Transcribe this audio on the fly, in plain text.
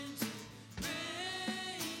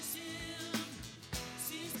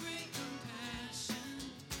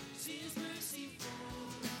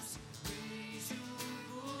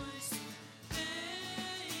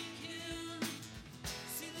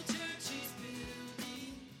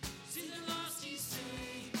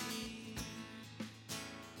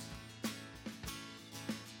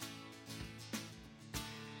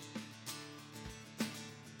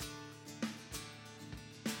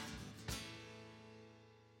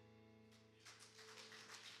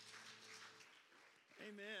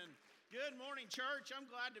Amen. Good morning, church. I'm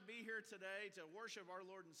glad to be here today to worship our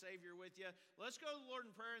Lord and Savior with you. Let's go to the Lord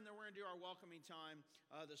in prayer, and then we're going to do our welcoming time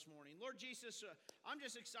this morning. Lord Jesus, I'm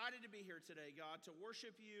just excited to be here today, God, to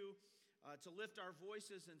worship you, to lift our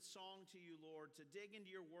voices in song to you, Lord, to dig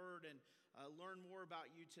into your word and learn more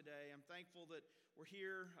about you today. I'm thankful that we're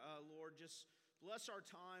here, Lord. Just bless our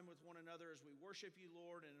time with one another as we worship you,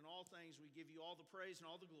 Lord, and in all things we give you all the praise and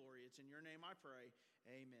all the glory. It's in your name I pray.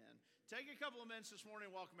 Amen. Take a couple of minutes this morning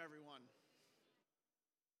and welcome everyone.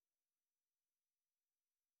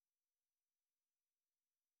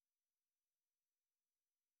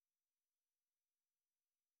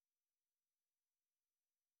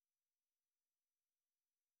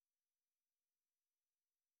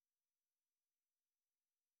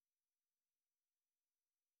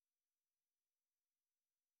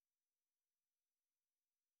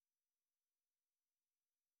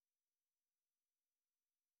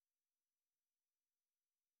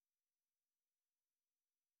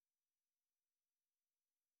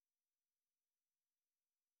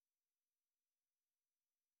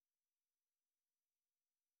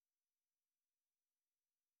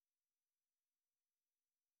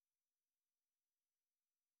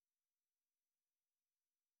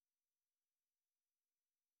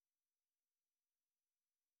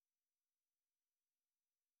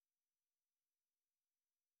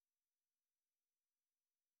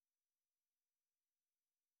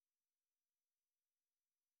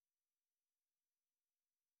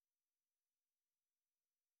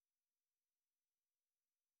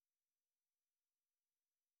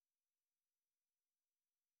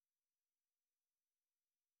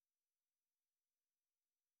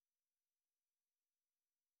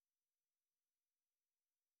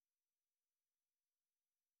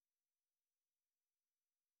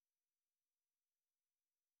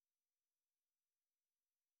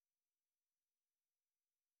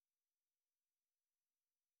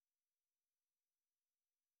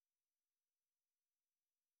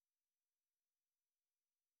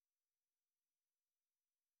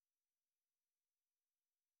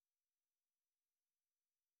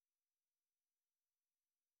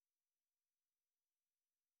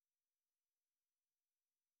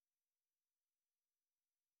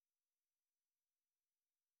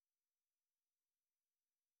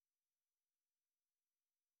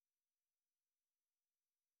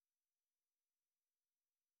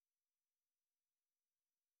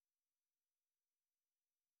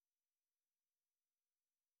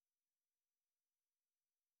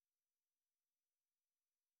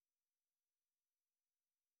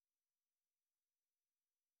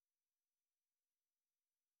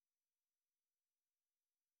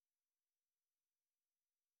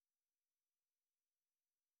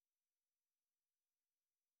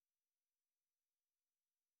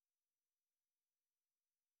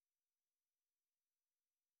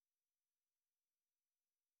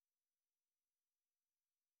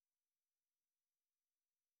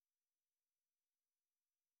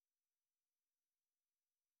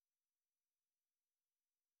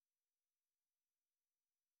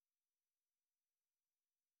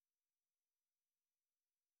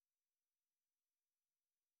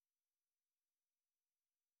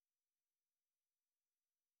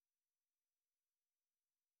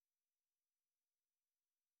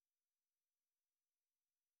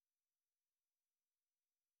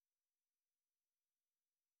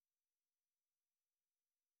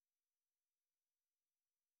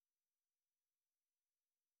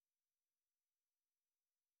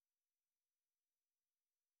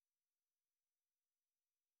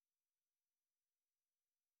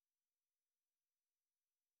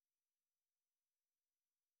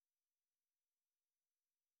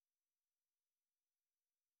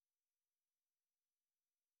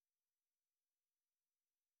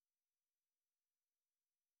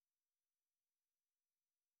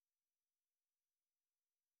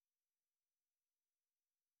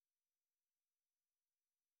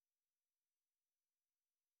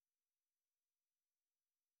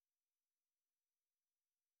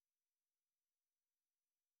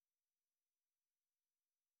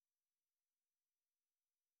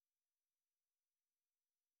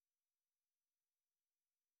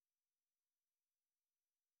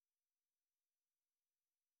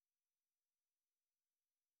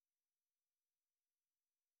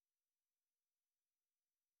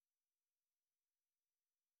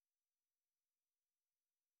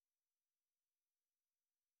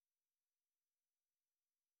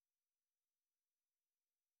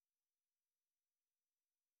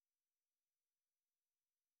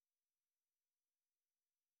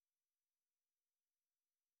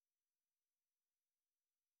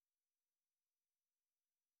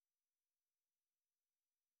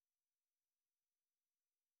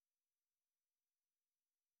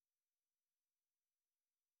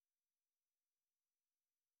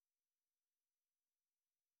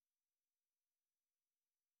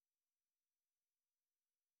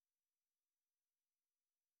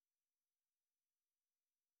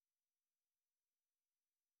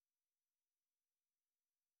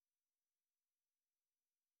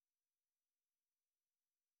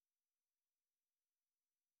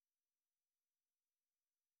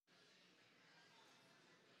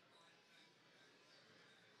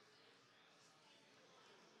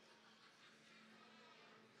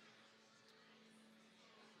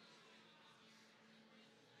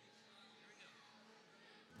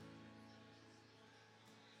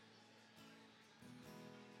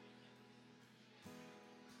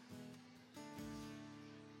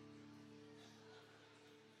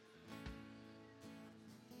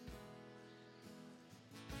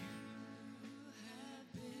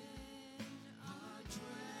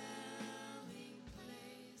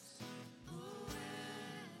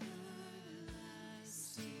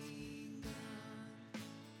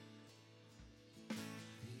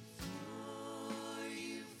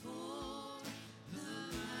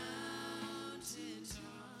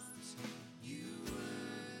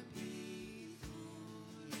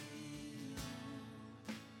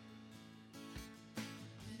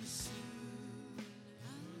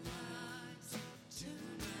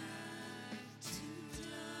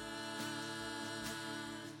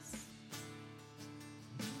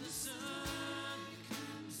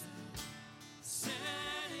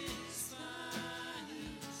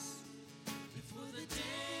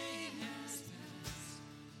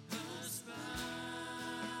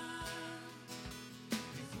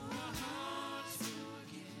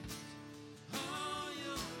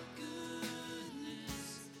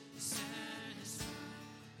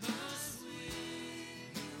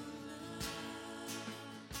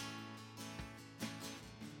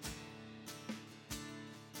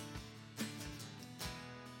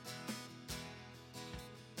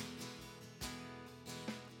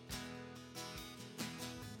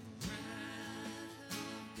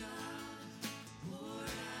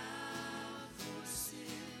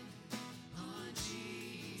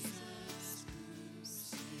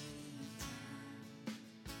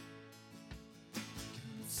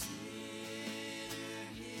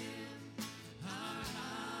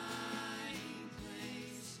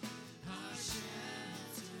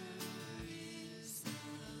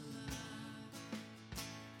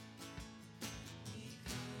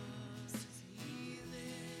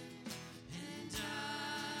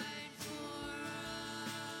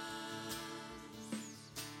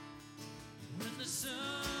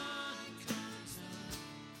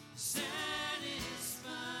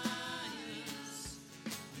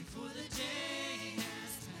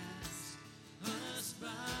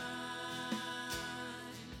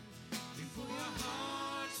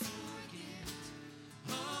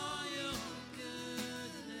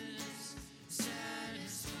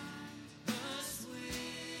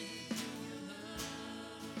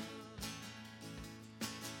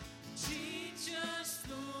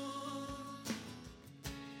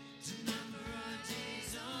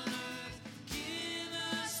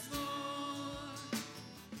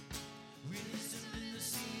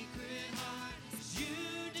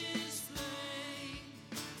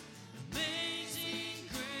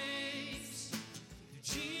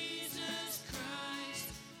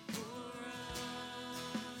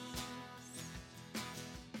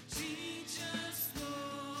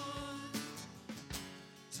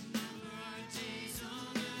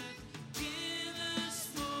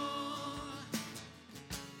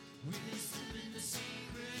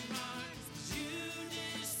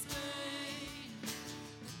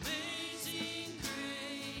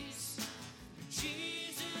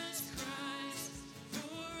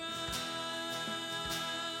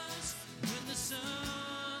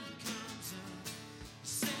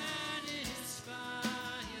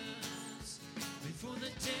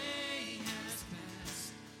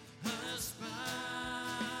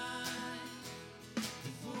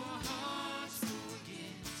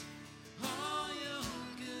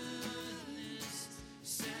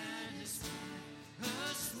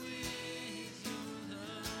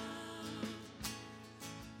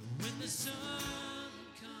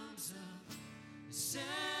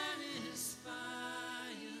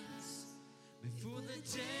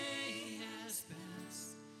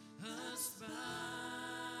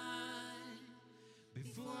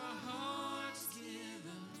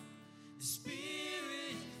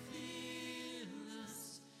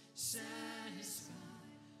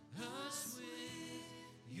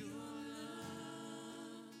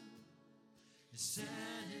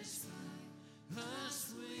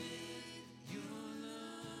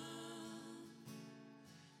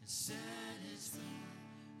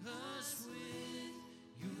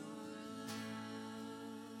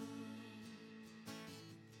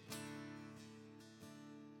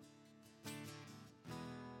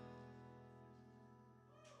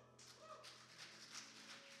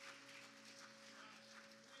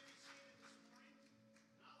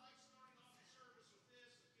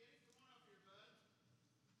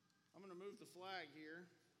 flag here.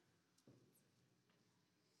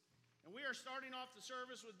 And we are starting off the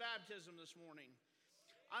service with baptism this morning.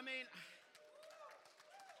 I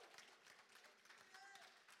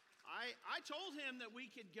told him that we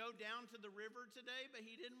could go down to the river today, but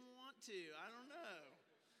he didn't want to. I don't know.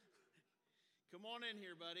 Come on in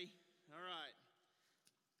here, buddy. All right.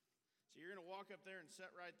 So you're going to walk up there and sit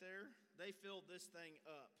right there. They filled this thing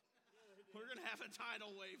up. We're going to have a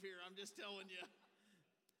tidal wave here, I'm just telling you.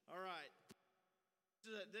 All right.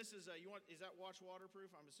 Is that watch waterproof?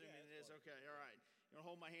 I'm assuming it is. Okay, all right. You want to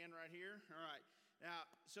hold my hand right here? All right. Now,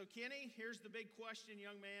 so Kenny, here's the big question,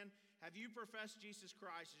 young man. Have you professed Jesus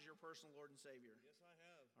Christ as your personal Lord and Savior? Yes, I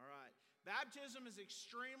have. All right. Baptism is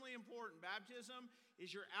extremely important. Baptism is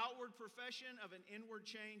your outward profession of an inward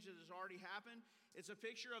change that has already happened. It's a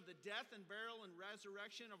picture of the death and burial and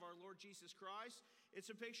resurrection of our Lord Jesus Christ. It's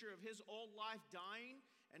a picture of his old life dying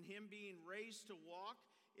and him being raised to walk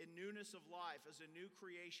in newness of life as a new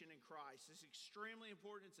creation in Christ. It's extremely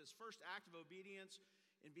important. It's his first act of obedience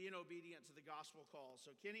in being obedient to the gospel call.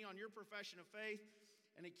 So Kenny, on your profession of faith,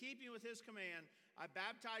 and in keeping with his command, I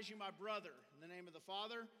baptize you, my brother, in the name of the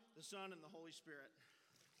Father, the Son, and the Holy Spirit.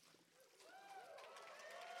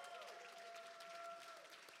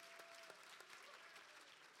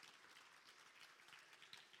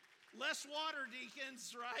 Less water,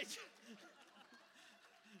 deacons, right?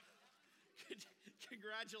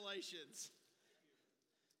 Congratulations.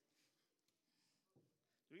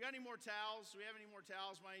 Do we got any more towels? Do we have any more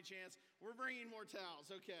towels by any chance? We're bringing more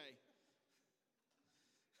towels. Okay.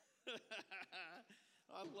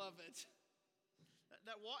 I love it.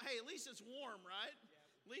 Hey, at least it's warm, right?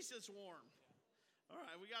 At least it's warm. All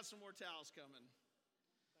right, we got some more towels coming. Thank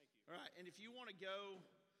you. All right, and if you want to go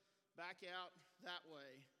back out that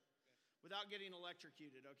way without getting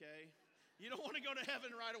electrocuted, okay? You don't want to go to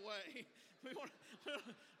heaven right away. We want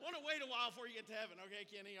to wait a while before you get to heaven, okay,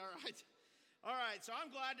 Kenny? All right. All right, so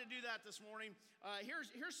I'm glad to do that this morning.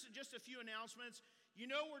 Here's just a few announcements. You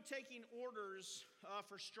know we're taking orders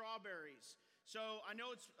for strawberries. So I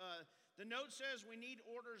know the note says we need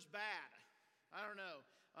orders bad. I don't know.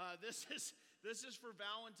 This is for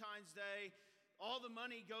Valentine's Day. All the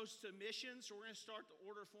money goes to missions, so we're going to start the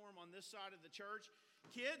order form on this side of the church.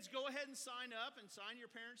 Kids, go ahead and sign up and sign your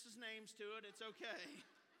parents' names to it. It's okay.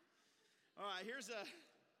 All right, here's a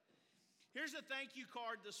thank you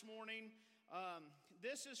card this morning.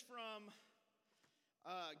 This is from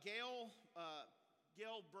Gail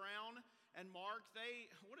Brown and Mark.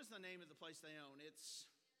 What is the name of the place they own? It's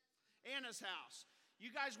Anna's house. You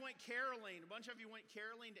guys went caroling. A bunch of you went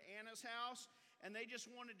caroling to Anna's house, and they just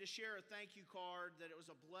wanted to share a thank you card that it was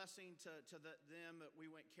a blessing to them that we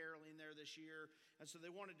went caroling there this year, and so they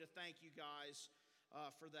wanted to thank you guys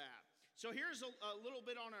for that. So here's a little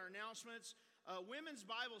bit on our announcements. Women's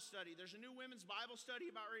Bible study. There's a new women's Bible study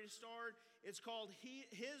about ready to start. It's called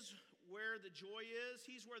His Where the Joy Is.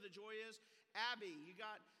 He's Where the Joy Is. Abby,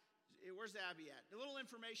 where's Abby at? A little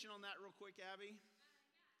information on that real quick, Abby.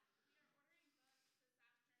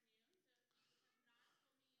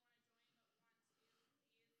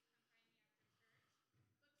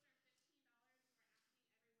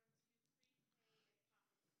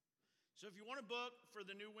 So if you want to book for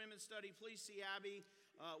the new women's study, please see Abby.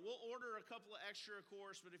 We'll order a couple of extra, of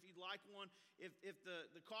course, but if you'd like one, if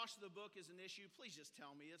the cost of the book is an issue, please just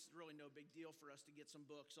tell me. It's really no big deal for us to get some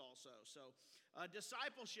books also. So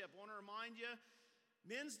discipleship, I want to remind you,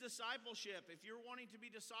 men's discipleship. If you're wanting to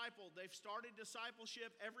be discipled, they've started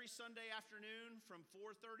discipleship every Sunday afternoon from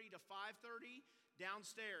 4:30 to 5:30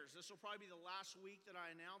 downstairs. This will probably be the last week that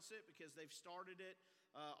I announce it because they've started it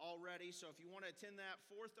already. So if you want to attend that,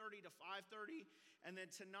 4:30 to 5:30. And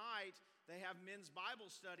then tonight, they have men's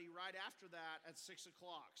Bible study right after that at 6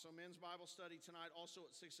 o'clock. So men's Bible study tonight also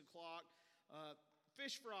at 6 o'clock.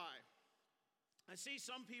 Fish fry. I see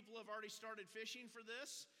some people have already started fishing for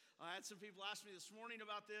this. I had some people ask me this morning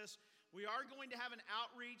about this. We are going to have an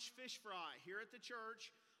outreach fish fry here at the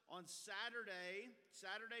church on Saturday,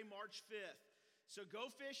 March 5th. So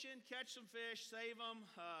go fishing, catch some fish, save them.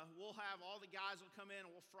 We'll have all the guys will come in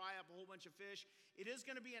and we'll fry up a whole bunch of fish. It is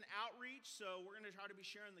going to be an outreach, so we're going to try to be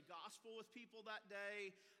sharing the gospel with people that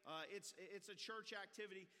day. It's a church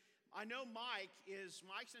activity. I know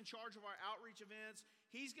Mike's in charge of our outreach events.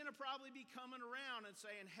 He's going to probably be coming around and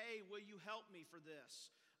saying, hey, will you help me for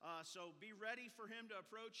this? So be ready for him to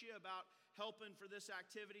approach you about helping for this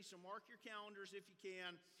activity. So mark your calendars if you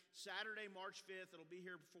can. Saturday, March 5th. It'll be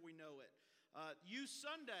here before we know it. Youth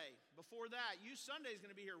Sunday, before that, Youth Sunday is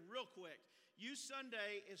going to be here real quick. Youth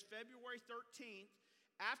Sunday is February 13th.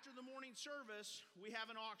 After the morning service, we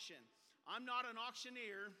have an auction. I'm not an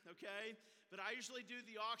auctioneer, okay? But I usually do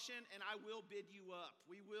the auction, and I will bid you up.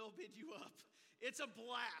 We will bid you up. It's a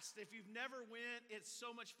blast. If you've never went, it's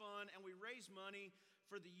so much fun, and we raise money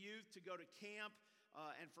for the youth to go to camp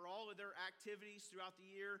and for all of their activities throughout the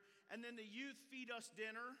year. And then the youth feed us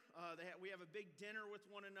dinner. We have a big dinner with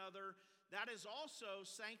one another. That is also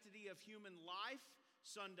Sanctity of Human Life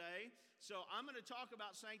Sunday. So I'm going to talk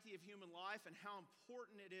about sanctity of human life and how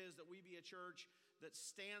important it is that we be a church that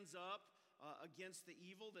stands up against the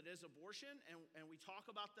evil that is abortion, and we talk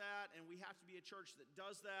about that, and we have to be a church that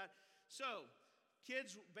does that. So,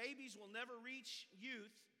 babies will never reach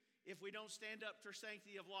youth if we don't stand up for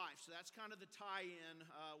sanctity of life. So that's kind of the tie-in.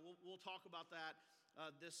 We'll talk about that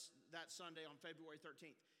that Sunday on February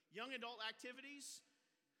 13th. Young adult activities.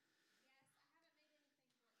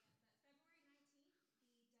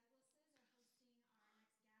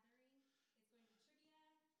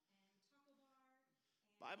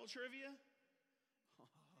 Bible trivia?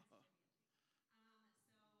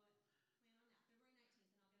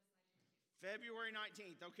 February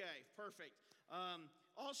 19th, okay, perfect.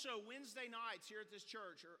 Also, Wednesday nights here at this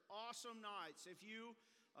church are awesome nights. If you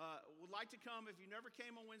would like to come, if you never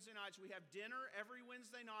came on Wednesday nights, we have dinner every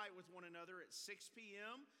Wednesday night with one another at 6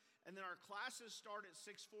 p.m., and then our classes start at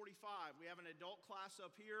 6:45. We have an adult class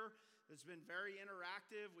up here that's been very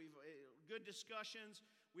interactive. We've good discussions.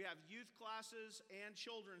 We have youth classes and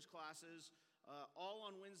children's classes all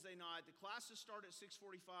on Wednesday night. The classes start at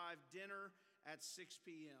 6:45, dinner at 6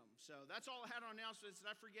 p.m. So that's all I had on announcements.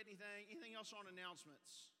 Did I forget anything? Anything else on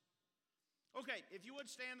announcements? Okay, if you would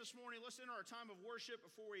stand this morning, let's enter our time of worship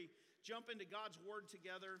before we jump into God's Word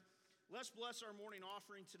together. Let's bless our morning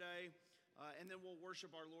offering today, and then we'll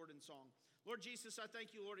worship our Lord in song. Lord Jesus, I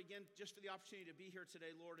thank you, Lord, again, just for the opportunity to be here today,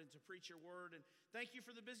 Lord, and to preach your word. And thank you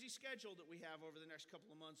for the busy schedule that we have over the next couple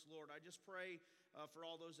of months, Lord. I just pray for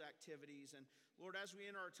all those activities. And Lord, as we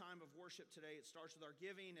enter our time of worship today, it starts with our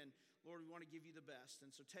giving. And Lord, we want to give you the best. And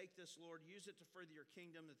so take this, Lord, use it to further your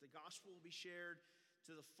kingdom, that the gospel will be shared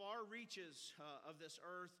to the far reaches of this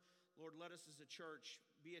earth. Lord, let us as a church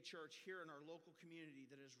be a church here in our local community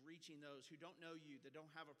that is reaching those who don't know you, that don't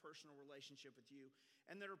have a personal relationship with you,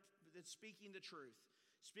 and that's speaking the truth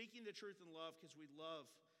in love, because we love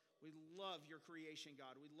your creation,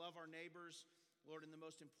 God. We love our neighbors, Lord, and the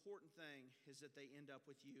most important thing is that they end up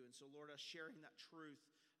with you. And so, Lord, us sharing that truth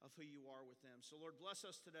of who you are with them. So, Lord, bless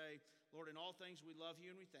us today. Lord, in all things we love you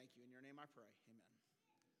and we thank you. In your name I pray. Amen.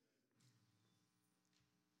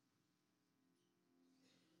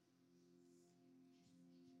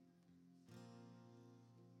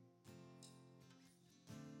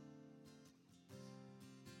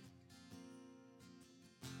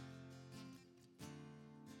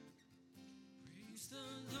 Praise the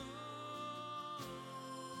Lord,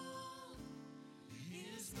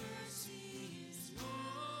 His mercy is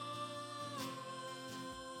more,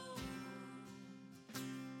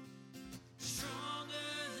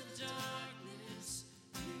 stronger than darkness,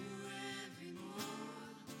 new every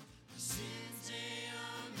morn. Our sins they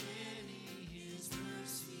are many, His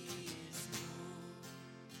mercy is more.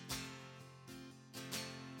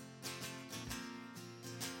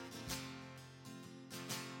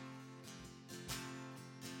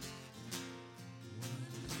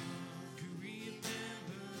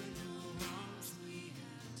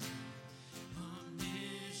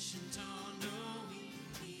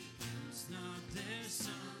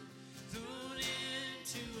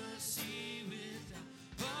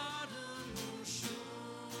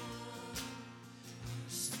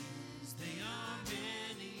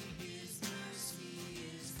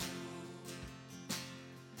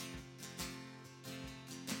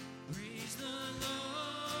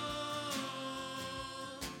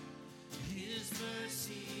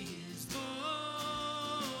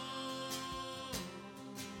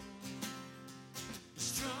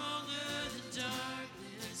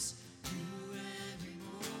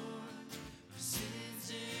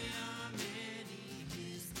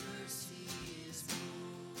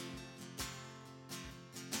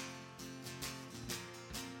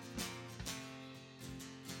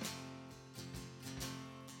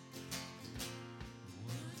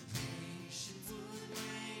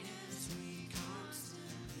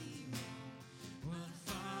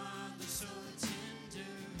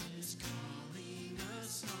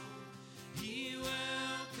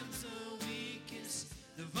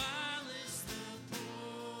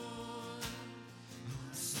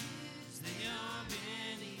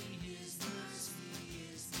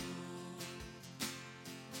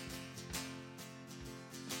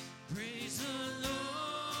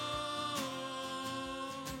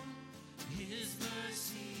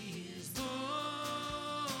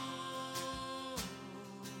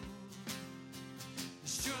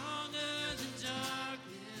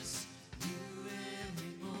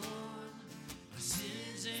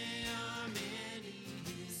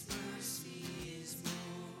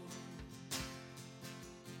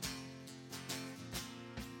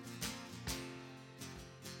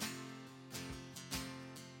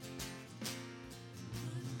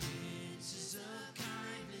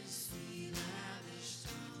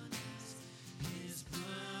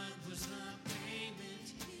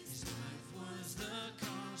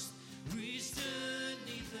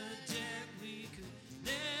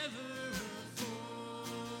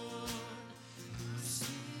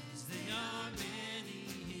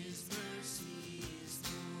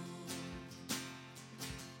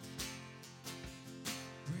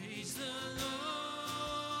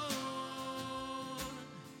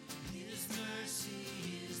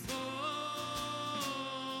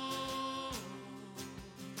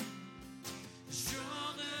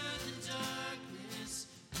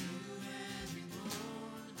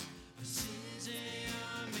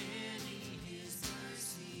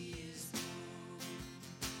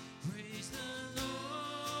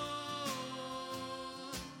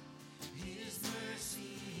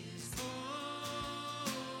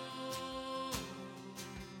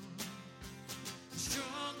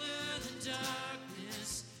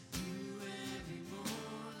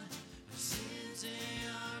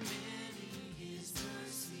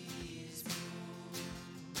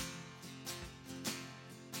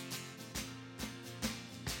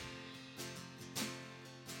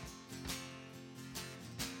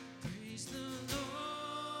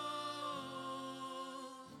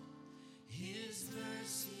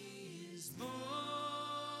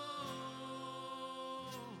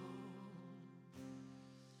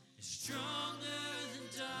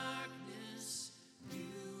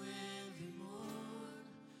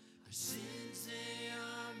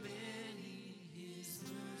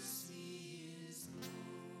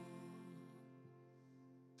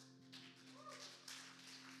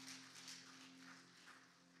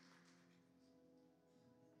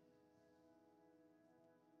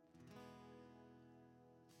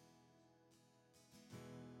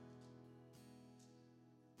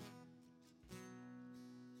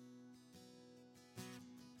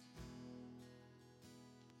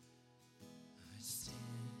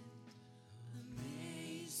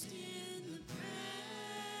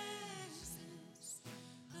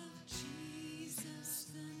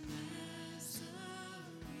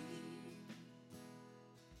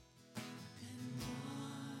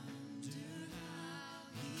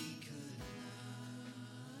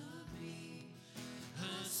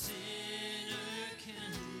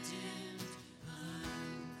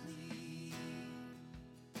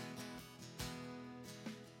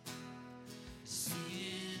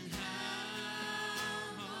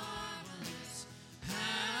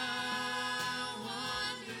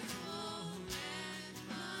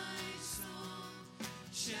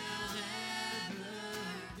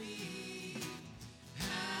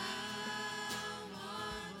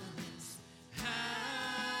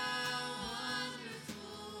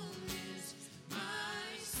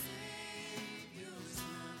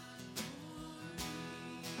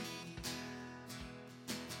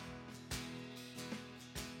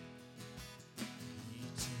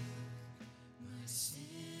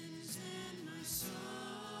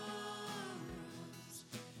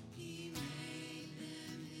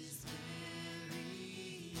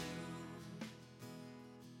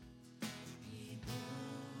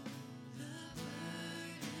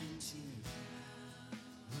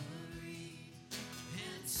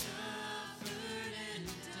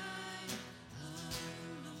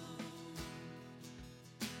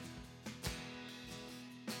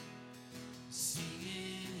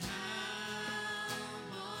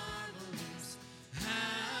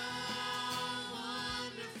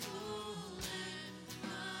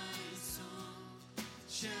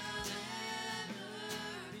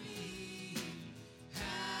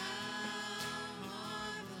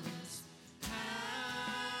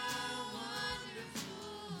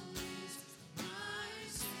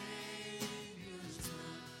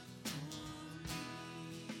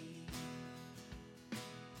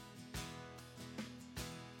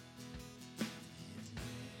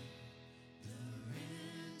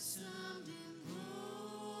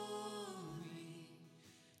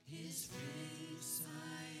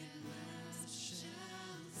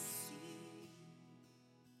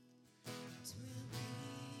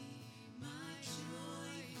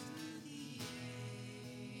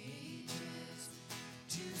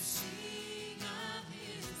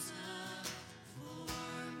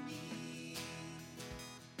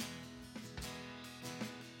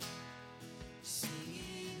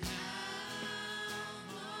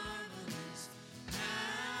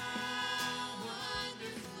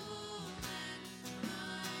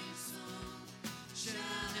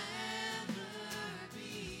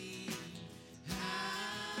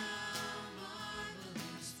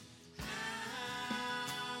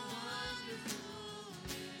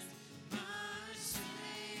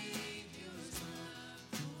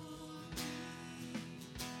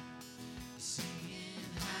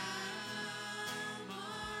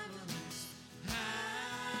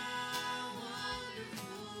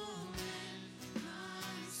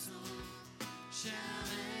 shall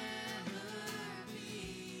ever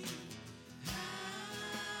be. How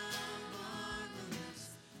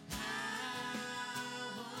marvelous, how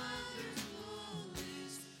wonderful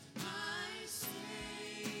is my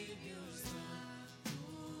Savior's love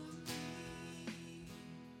for me.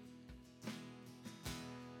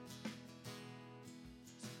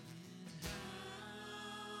 And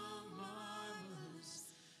how marvelous,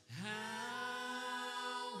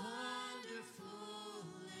 how wonderful,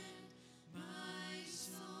 and my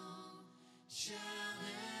song shall ever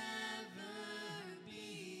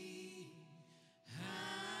be. How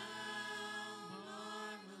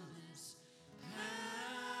marvelous,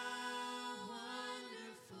 how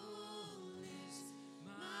wonderful is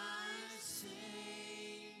my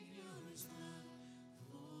Savior's love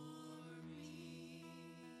for me.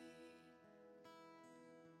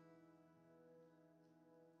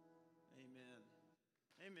 Amen.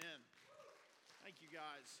 Amen. Thank you,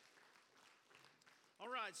 guys. All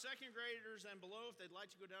right, second graders and below, if they'd like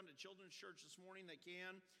to go down to Children's Church this morning, they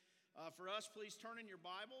can. For us, please turn in your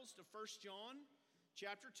Bibles to 1 John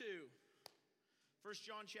chapter 2. 1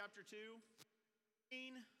 John chapter 2,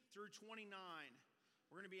 18 through 29.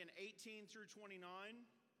 We're going to be in 18 through 29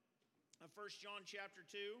 of 1 John chapter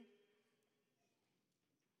 2.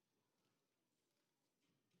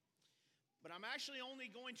 But I'm actually only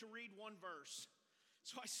going to read one verse.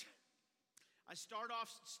 So I start off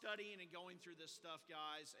studying and going through this stuff,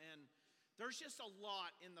 guys, and there's just a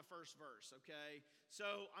lot in the first verse, okay?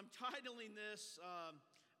 So I'm titling this,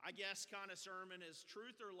 I guess, kind of sermon as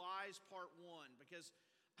Truth or Lies Part 1, because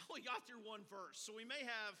I only got through one verse. So we may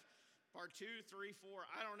have Part 2, 3, 4,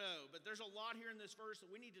 I don't know. But there's a lot here in this verse that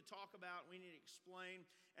we need to talk about, we need to explain,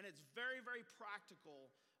 and it's very, very practical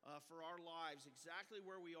for our lives, exactly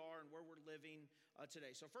where we are and where we're living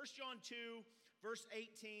today. So 1 John 2, verse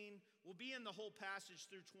 18, we'll be in the whole passage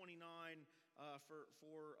through 29 for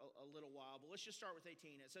a little while, but let's just start with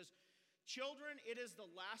 18. It says, "Children, it is the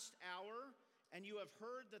last hour, and you have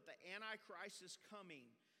heard that the Antichrist is coming.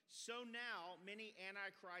 So now many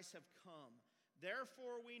Antichrists have come.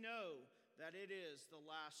 Therefore we know that it is the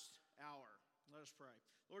last hour." Let us pray.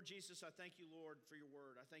 Lord Jesus, I thank you, Lord, for your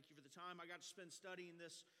word. I thank you for the time I got to spend studying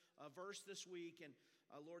this verse this week. And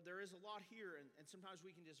Lord, there is a lot here, and sometimes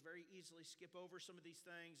we can just very easily skip over some of these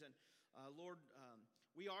things. And Lord,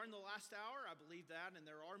 we are in the last hour, I believe that, and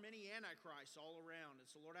there are many Antichrists all around. And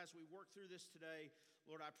so, Lord, as we work through this today,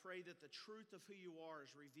 Lord, I pray that the truth of who you are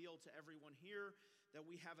is revealed to everyone here, that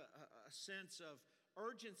we have a sense of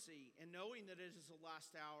urgency in knowing that it is the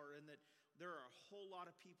last hour, and that there are a whole lot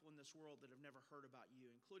of people in this world that have never heard about you,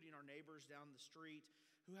 including our neighbors down the street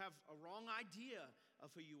who have a wrong idea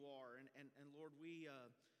of who you are. And Lord, we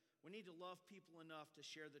need to love people enough to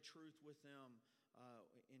share the truth with them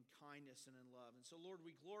in kindness and in love. And so, Lord,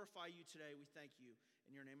 we glorify you today. We thank you.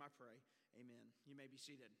 In your name I pray. Amen. You may be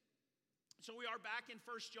seated. So we are back in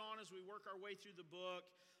 1 John as we work our way through the book.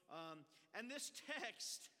 And this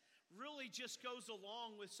text really just goes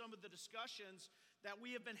along with some of the discussions that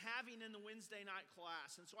we have been having in the Wednesday night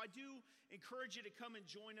class. And so I do encourage you to come and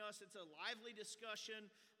join us. It's a lively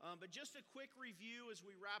discussion, but just a quick review as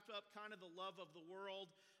we wrapped up kind of the love of the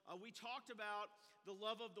world. We talked about the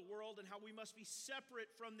love of the world and how we must be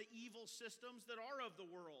separate from the evil systems that are of the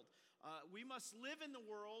world. We must live in the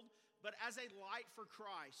world, but as a light for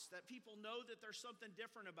Christ, that people know that there's something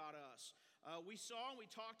different about us. We saw and we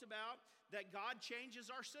talked about that God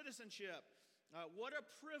changes our citizenship. What a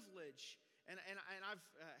privilege. And I've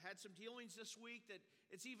had some dealings this week that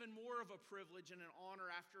it's even more of a privilege and an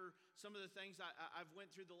honor after some of the things I've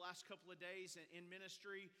went through the last couple of days in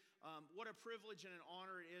ministry. What a privilege and an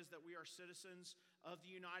honor it is that we are citizens of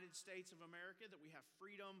the United States of America, that we have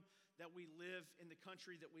freedom, that we live in the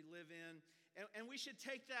country that we live in. And we should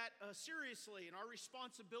take that seriously, and our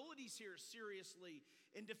responsibilities here seriously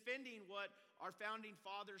in defending what our founding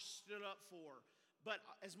fathers stood up for. But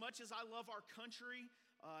as much as I love our country,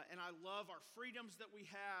 and I love our freedoms that we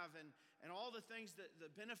have and all the things,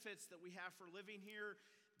 the benefits that we have for living here,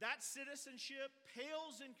 that citizenship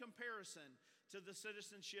pales in comparison to the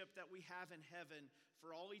citizenship that we have in heaven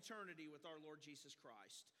for all eternity with our Lord Jesus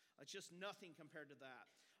Christ. It's just nothing compared to that.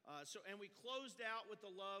 And we closed out with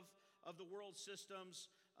the love of the world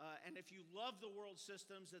systems. And if you love the world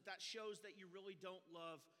systems, that shows that you really don't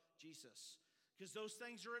love Jesus. Because those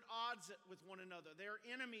things are at odds with one another. They are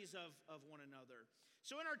enemies of one another.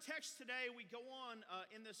 So in our text today, we go on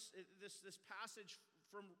in this passage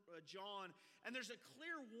from John, and there's a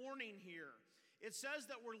clear warning here. It says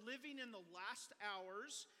that we're living in the last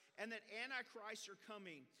hours, and that Antichrists are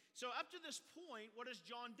coming. So up to this point, what has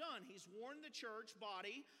John done? He's warned the church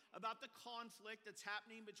body about the conflict that's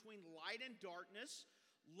happening between light and darkness,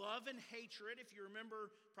 love and hatred. If you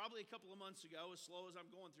remember, probably a couple of months ago, as slow as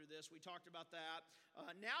I'm going through this, we talked about that.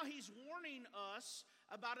 Now he's warning us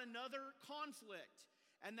about another conflict,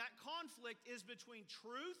 and that conflict is between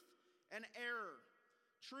truth and error.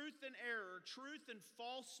 Truth and error, truth and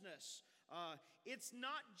falseness. It's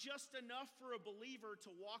not just enough for a believer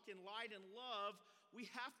to walk in light and love. We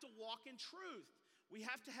have to walk in truth. We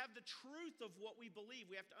have to have the truth of what we believe.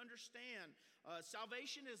 We have to understand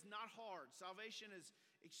salvation is not hard. Salvation is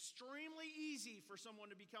extremely easy for someone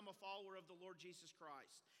to become a follower of the Lord Jesus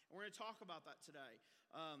Christ. And we're going to talk about that today.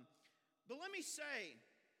 But let me say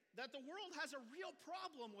that the world has a real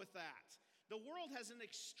problem with that. The world has an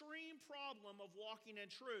extreme problem of walking in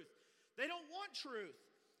truth. They don't want truth.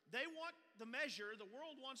 They want the measure, the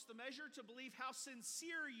world wants the measure to believe how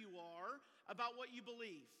sincere you are about what you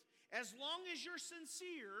believe. As long as you're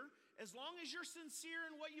sincere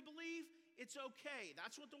in what you believe, it's okay.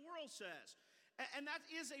 That's what the world says. And that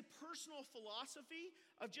is a personal philosophy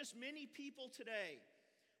of just many people today.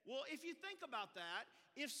 Well, if you think about that,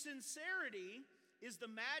 if sincerity is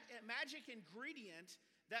the magic ingredient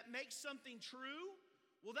that makes something true,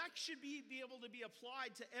 well, that should be able to be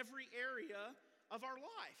applied to every area of our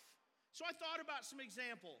life. So I thought about some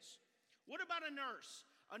examples. What about a nurse?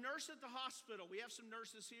 A nurse at the hospital. We have some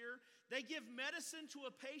nurses here. They give medicine to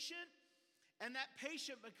a patient, and that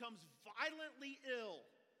patient becomes violently ill.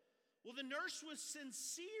 Well, the nurse was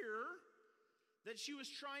sincere that she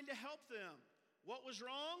was trying to help them. What was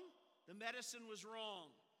wrong? The medicine was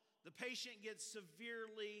wrong. The patient gets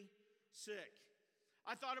severely sick.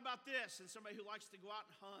 I thought about this, and somebody who likes to go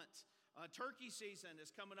out and hunt. Turkey season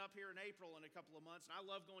is coming up here in April in a couple of months, and I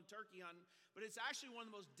love going turkey hunting, but it's actually one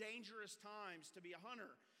of the most dangerous times to be a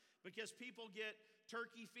hunter because people get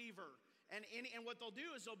turkey fever. And what they'll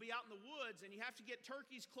do is they'll be out in the woods, and you have to get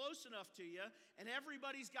turkeys close enough to you, and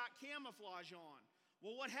everybody's got camouflage on.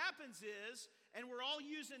 Well, what happens is, and we're all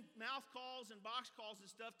using mouth calls and box calls and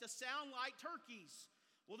stuff to sound like turkeys.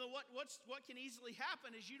 Well, then what can easily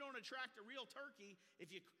happen is you don't attract a real turkey.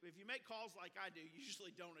 If you make calls like I do, you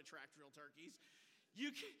usually don't attract real turkeys.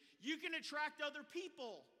 You can attract other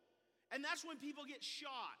people, and that's when people get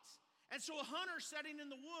shot. And so a hunter sitting in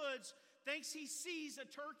the woods thinks he sees a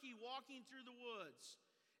turkey walking through the woods,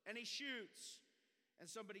 and he shoots, and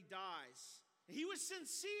somebody dies. He was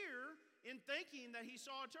sincere in thinking that he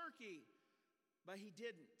saw a turkey, but he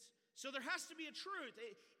didn't. So there has to be a truth.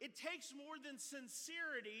 It takes more than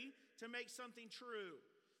sincerity to make something true.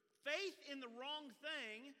 Faith in the wrong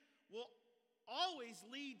thing will always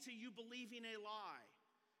lead to you believing a lie.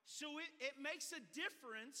 So it makes a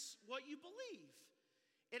difference what you believe.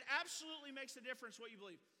 It absolutely makes a difference what you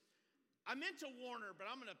believe. I meant to warn her, but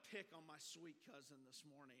I'm going to pick on my sweet cousin this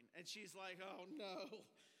morning. And she's like, oh no.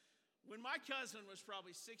 When my cousin was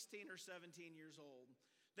probably 16 or 17 years old,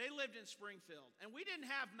 they lived in Springfield, and we didn't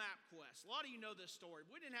have MapQuest. A lot of you know this story.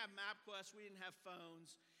 We didn't have MapQuest. We didn't have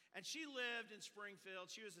phones. And she lived in Springfield.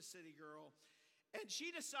 She was a city girl. And she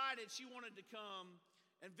decided she wanted to come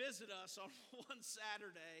and visit us on one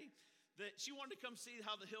Saturday, that she wanted to come see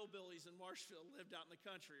how the hillbillies in Marshfield lived out in the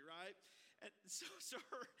country, right? And so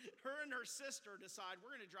her and her sister decide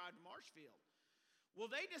we're going to drive to Marshfield. Well,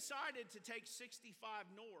 they decided to take 65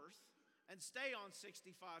 north and stay on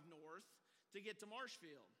 65 north to get to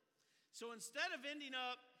Marshfield. So instead of ending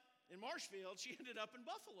up in Marshfield, she ended up in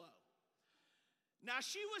Buffalo. Now,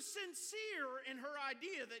 she was sincere in her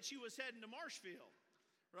idea that she was heading to Marshfield,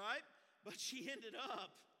 right? But she ended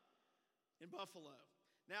up in Buffalo.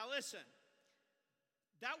 Now, listen,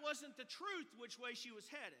 that wasn't the truth which way she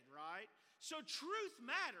was headed, right? So truth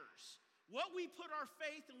matters. What we put our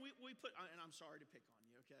faith and we put, and I'm sorry to pick on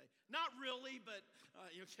you, okay? Not really, but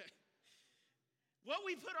okay. What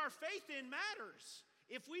we put our faith in matters.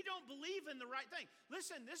 If we don't believe in the right thing.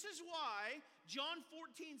 Listen, this is why John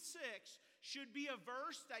 14:6 should be a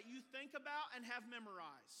verse that you think about and have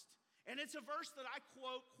memorized. And it's a verse that I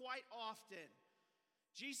quote quite often.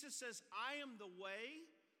 Jesus says, I am the way,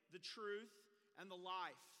 the truth, and the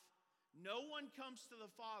life. No one comes to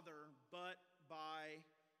the Father but by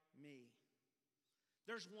me.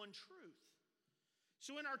 There's one truth.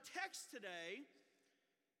 So in our text today,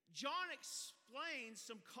 John explains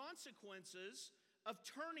some consequences of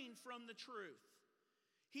turning from the truth.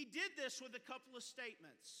 He did this with a couple of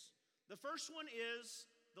statements. The first one is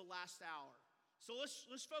the last hour. So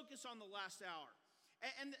let's focus on the last hour.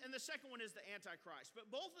 And the second one is the Antichrist.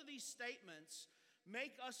 But both of these statements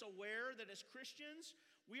make us aware that as Christians,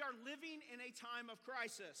 we are living in a time of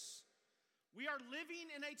crisis. We are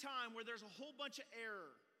living in a time where there's a whole bunch of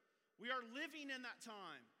error. We are living in that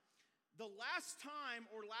time. The last time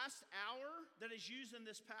or last hour that is used in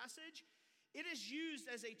this passage, it is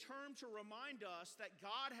used as a term to remind us that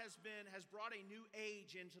God has brought a new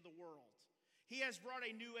age into the world. He has brought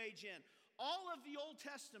a new age in. All of the Old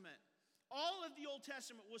Testament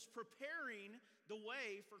was preparing the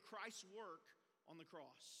way for Christ's work on the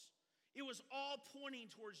cross. It was all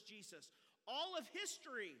pointing towards Jesus. All of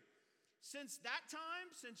history since that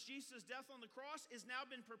time, since Jesus' death on the cross, has now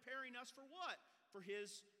been preparing us for what? For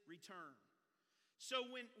his return. So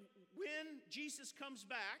when Jesus comes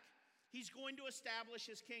back, he's going to establish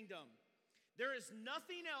his kingdom. There is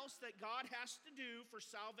nothing else that God has to do for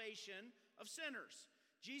salvation of sinners.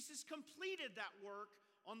 Jesus completed that work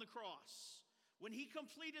on the cross. When he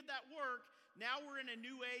completed that work, now we're in a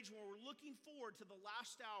new age where we're looking forward to the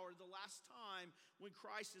last hour, the last time when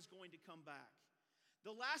Christ is going to come back.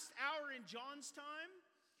 The last hour in John's time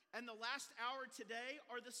and the last hour today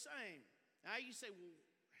are the same. Now you say, well,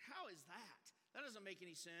 how is that? That doesn't make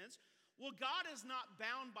any sense. Well, God is not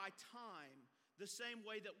bound by time the same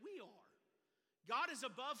way that we are. God is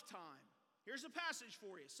above time. Here's a passage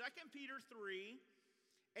for you. 2 Peter 3,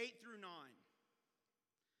 8 through 9.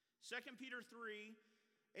 2 Peter 3,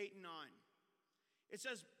 8 and 9. It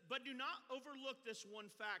says, "But do not overlook this one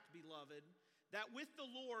fact, beloved, that with the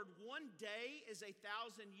Lord 1 day is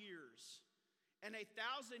 1,000 years, and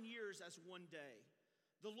 1,000 years as 1 day.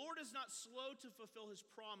 The Lord is not slow to fulfill his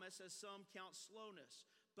promise, as some count slowness,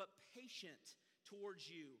 but patient towards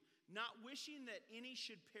you, not wishing that any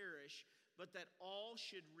should perish, but that all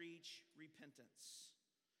should reach repentance."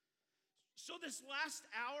 So this last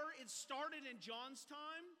hour, it started in John's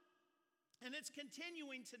time, and it's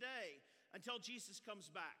continuing today until Jesus comes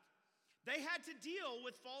back. They had to deal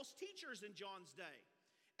with false teachers in John's day,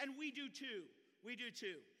 and we do too. We do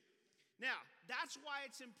too. Now, that's why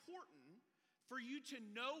it's important for you to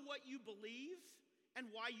know what you believe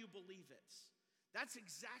and why you believe it. That's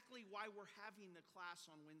exactly why we're having the class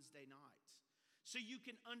on Wednesday night. So you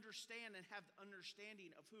can understand and have the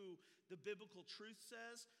understanding of who the biblical truth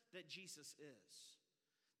says that Jesus is.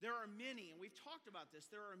 There are many, and we've talked about this,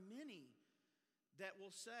 there are many that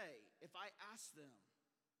will say, if I ask them,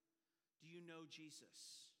 do you know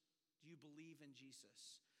Jesus? Do you believe in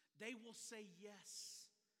Jesus? They will say yes.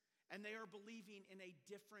 And they are believing in a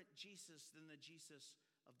different Jesus than the Jesus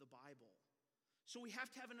of the Bible. So we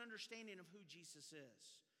have to have an understanding of who Jesus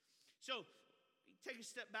is. So take a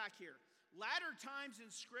step back here. Latter times in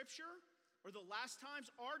Scripture, or the last times,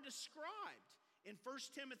 are described in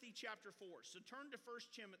 1 Timothy chapter 4. So turn to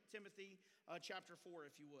 1 Timothy chapter 4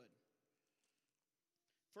 if you would.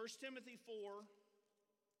 1 Timothy 4,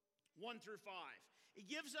 1 through 5. It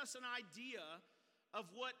gives us an idea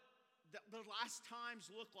of what the last times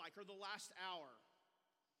look like, or the last hour.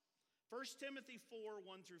 1 Timothy 4,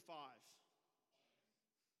 1 through 5.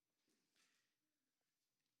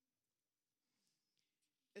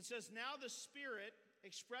 It says, "Now the Spirit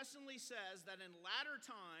expressly says that in latter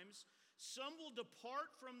times some will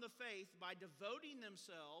depart from the faith by devoting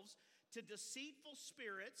themselves to deceitful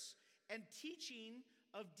spirits and teaching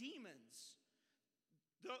of demons,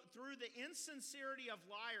 through the insincerity of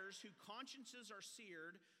liars whose consciences are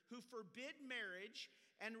seared, who forbid marriage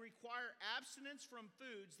and require abstinence from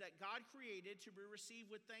foods that God created to be received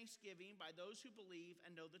with thanksgiving by those who believe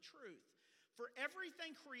and know the truth. For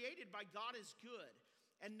everything created by God is good,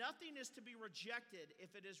 and nothing is to be rejected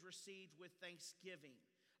if it is received with thanksgiving."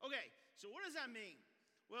 Okay, so what does that mean?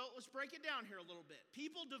 Well, let's break it down here a little bit.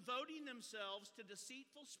 People devoting themselves to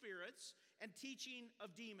deceitful spirits and teaching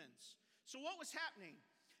of demons. So what was happening?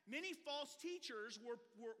 Many false teachers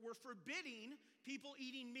were forbidding people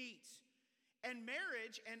eating meat and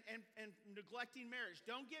marriage and neglecting marriage.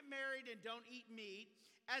 Don't get married and don't eat meat,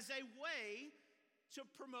 as a way to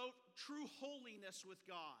promote true holiness with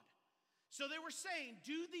God. So they were saying,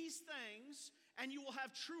 do these things and you will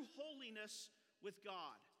have true holiness with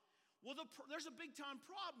God. Well, there's a big time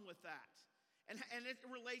problem with that. And it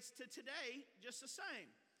relates to today just the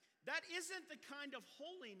same. That isn't the kind of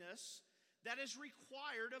holiness that is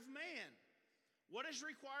required of man. What is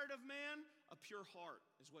required of man? A pure heart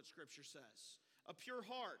is what Scripture says. A pure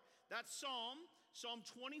heart. That's Psalm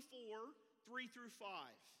 24, 3 through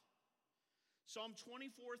 5. Psalm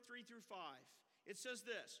 24, 3 through 5. It says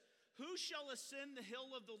this, "Who shall ascend the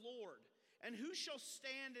hill of the Lord? And who shall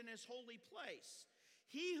stand in his holy place?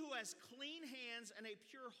 He who has clean hands and a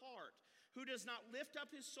pure heart, who does not lift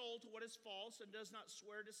up his soul to what is false and does not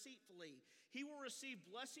swear deceitfully. He will receive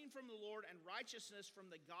blessing from the Lord and righteousness from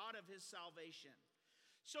the God of his salvation."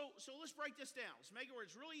 So let's break this down. Let's make it where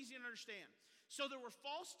it's really easy to understand. So there were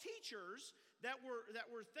false teachers that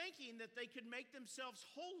were thinking that they could make themselves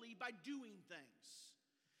holy by doing things.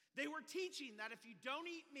 They were teaching that if you don't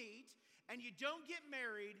eat meat and you don't get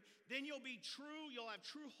married, then you'll have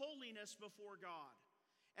true holiness before God.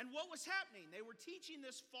 And what was happening? They were teaching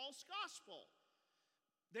this false gospel.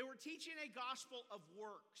 They were teaching a gospel of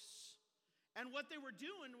works. And what they were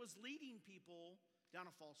doing was leading people down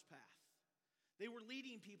a false path. They were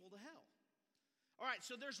leading people to hell. All right,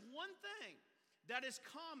 so there's one thing that is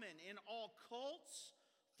common in all cults,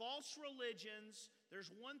 false religions. There's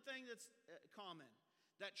one thing that's common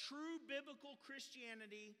that true biblical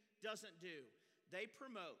Christianity doesn't do. They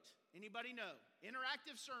promote. Anybody know?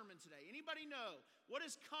 Interactive sermon today. Anybody know what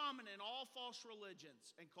is common in all false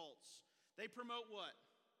religions and cults? They promote what?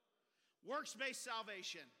 Works-based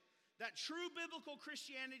salvation. That true biblical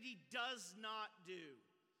Christianity does not do.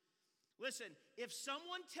 Listen, if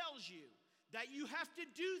someone tells you that you have to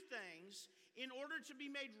do things in order to be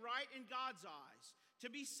made right in God's eyes,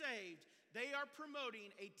 to be saved, they are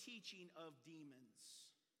promoting a teaching of demons.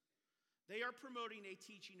 They are promoting a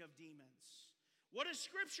teaching of demons. What does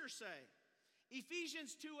Scripture say?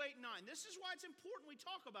 Ephesians 2:8-9. This is why it's important we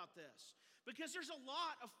talk about this. Because there's a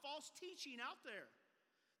lot of false teaching out there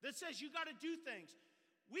that says you got to do things.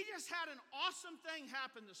 We just had an awesome thing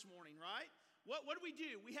happen this morning, right? What did we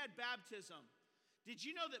do? We had baptism. Did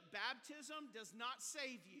you know that baptism does not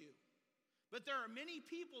save you? But there are many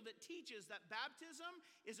people that teaches that baptism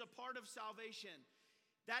is a part of salvation.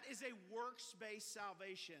 That is a works-based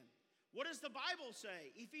salvation. What does the Bible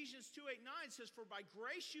say? Ephesians 2:8-9 says, "For by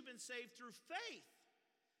grace you've been saved through faith.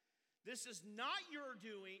 This is not your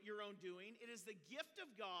own doing. It is the gift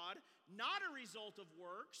of God, not a result of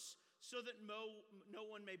works, so that no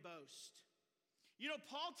one may boast." You know,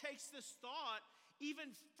 Paul takes this thought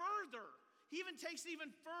even further. He even takes it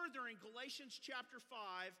even further in Galatians chapter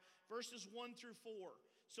 5, verses 1-4.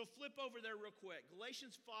 So flip over there real quick.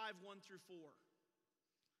 Galatians 5, 1-4.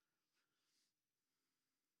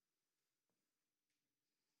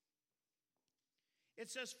 It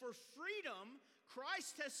says, "For freedom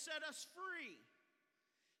Christ has set us free.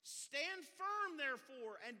 Stand firm,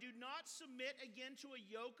 therefore, and do not submit again to a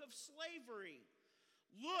yoke of slavery.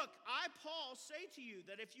 Look, I, Paul, say to you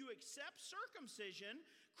that if you accept circumcision,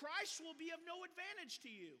 Christ will be of no advantage to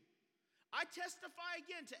you. I testify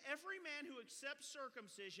again to every man who accepts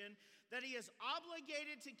circumcision that he is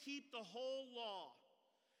obligated to keep the whole law.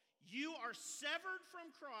 You are severed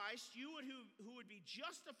from Christ, you who would be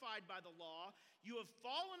justified by the law. You have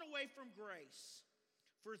fallen away from grace.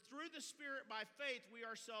 For through the Spirit by faith we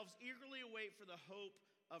ourselves eagerly await for the hope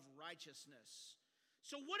of righteousness."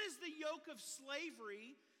 So what is the yoke of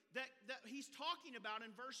slavery that he's talking about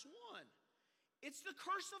in verse 1? It's the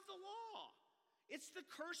curse of the law. It's the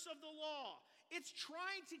curse of the law. It's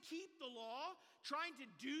trying to keep the law, trying to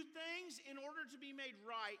do things in order to be made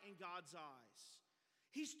right in God's eyes.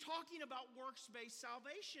 He's talking about works-based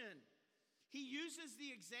salvation. He uses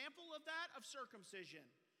the example of that of circumcision.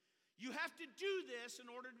 You have to do this in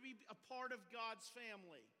order to be a part of God's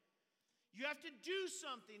family. You have to do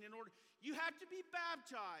something in order. You have to be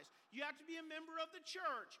baptized. You have to be a member of the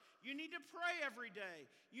church. You need to pray every day.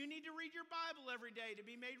 You need to read your Bible every day to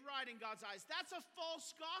be made right in God's eyes. That's a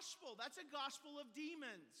false gospel. That's a gospel of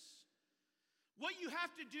demons. What you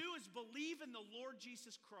have to do is believe in the Lord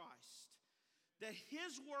Jesus Christ, that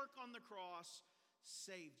His work on the cross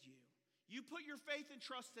saved you. You put your faith and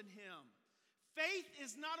trust in Him. Faith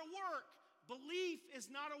is not a work. Belief is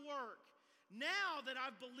not a work. Now that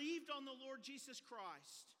I've believed on the Lord Jesus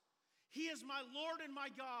Christ, He is my Lord and my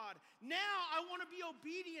God. Now I want to be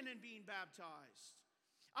obedient in being baptized.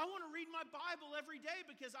 I want to read my Bible every day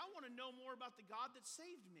because I want to know more about the God that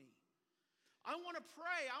saved me. I want to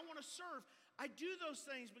pray. I want to serve. I do those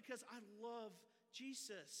things because I love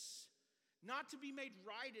Jesus, not to be made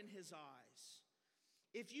right in His eyes.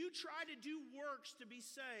 If you try to do works to be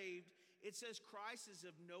saved, it says Christ is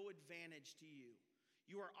of no advantage to you.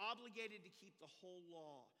 You are obligated to keep the whole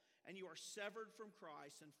law, and you are severed from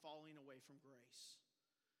Christ and falling away from grace.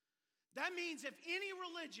 That means if any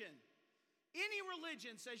religion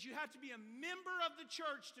says you have to be a member of the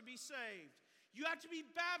church to be saved, you have to be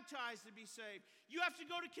baptized to be saved, you have to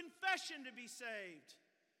go to confession to be saved,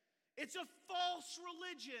 it's a false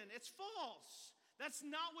religion. It's false. That's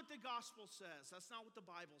not what the gospel says. That's not what the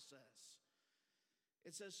Bible says.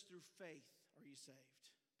 It says through faith are you saved,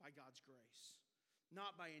 by God's grace,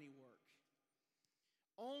 not by any work.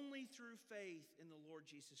 Only through faith in the Lord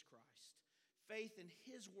Jesus Christ. Faith in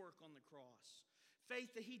His work on the cross.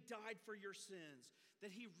 Faith that He died for your sins,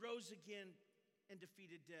 that He rose again and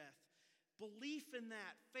defeated death. Belief in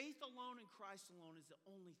that, faith alone in Christ alone is the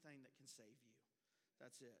only thing that can save you.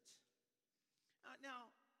 That's it. Now,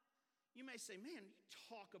 you may say, man, you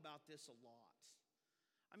talk about this a lot.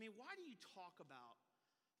 I mean, why do you talk about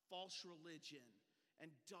false religion and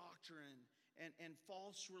doctrine and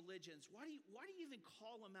false religions? Why do you even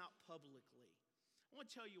call them out publicly? I want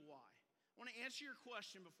to tell you why. I want to answer your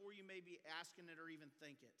question before you may be asking it or even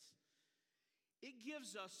think it. It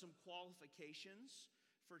gives us some qualifications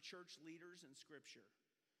for church leaders in Scripture.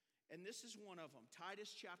 And this is one of them.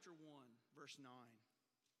 Titus chapter 1, verse 9.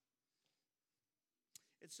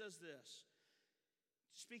 It says this,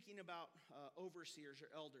 speaking about overseers or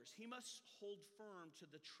elders, he must hold firm to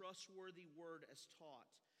the trustworthy word as taught,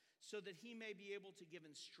 so that he may be able to give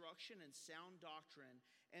instruction in sound doctrine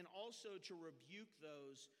and also to rebuke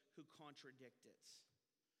those who contradict it.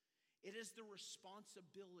 It is the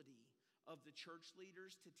responsibility of the church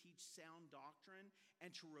leaders to teach sound doctrine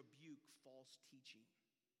and to rebuke false teaching.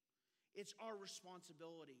 It's our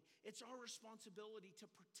responsibility. It's our responsibility to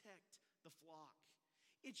protect the flock.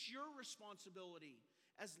 It's your responsibility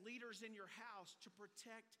as leaders in your house to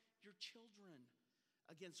protect your children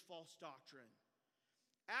against false doctrine.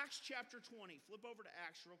 Acts chapter 20. Flip over to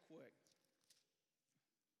Acts real quick.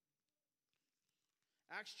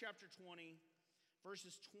 Acts chapter 20,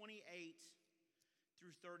 verses 28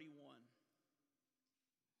 through 31.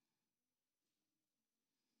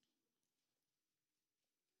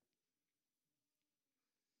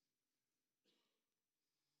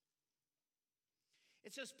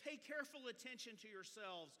 It says, pay careful attention to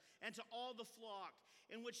yourselves and to all the flock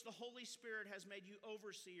in which the Holy Spirit has made you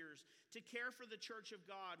overseers to care for the church of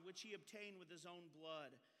God, which he obtained with his own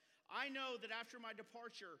blood. I know that after my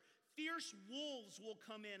departure, fierce wolves will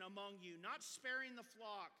come in among you, not sparing the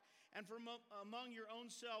flock. And from among your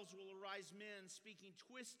own selves will arise men speaking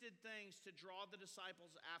twisted things to draw the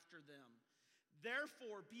disciples after them.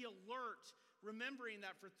 Therefore, be alert, remembering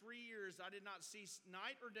that for 3 years I did not cease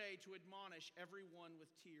night or day to admonish everyone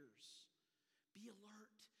with tears. Be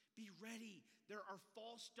alert, be ready. There are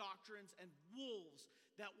false doctrines and wolves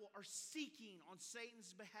that are seeking on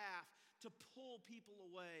Satan's behalf to pull people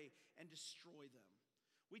away and destroy them.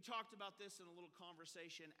 We talked about this in a little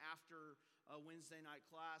conversation after Wednesday night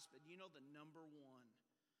class, but you know the number one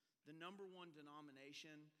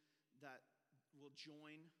denomination that will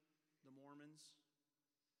join the Mormons,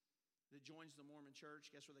 that joins the Mormon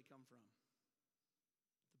church, guess where they come from?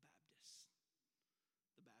 The Baptists.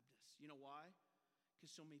 The Baptists. You know why?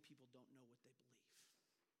 Because so many people don't know what they believe.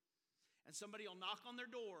 And somebody will knock on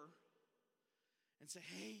their door and say,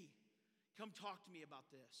 hey, come talk to me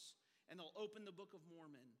about this. And they'll open the Book of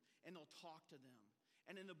Mormon and they'll talk to them.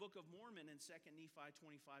 And in the Book of Mormon in 2 Nephi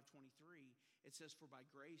 25:23, it says, for by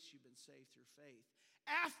grace you've been saved through faith,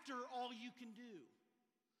 after all you can do.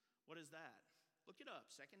 What is that? Look it up,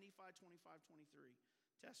 2 Nephi 25:23.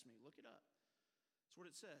 Test me, look it up. That's what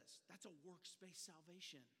it says. That's a works-based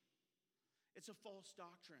salvation. It's a false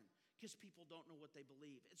doctrine because people don't know what they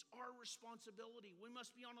believe. It's our responsibility. We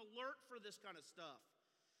must be on alert for this kind of stuff.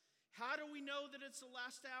 How do we know that it's the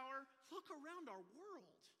last hour? Look around our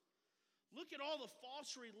world. Look at all the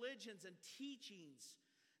false religions and teachings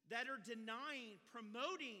that are denying,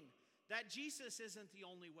 promoting that Jesus isn't the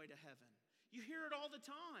only way to heaven. You hear it all the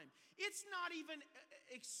time. It's not even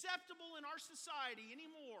acceptable in our society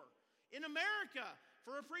anymore. In America,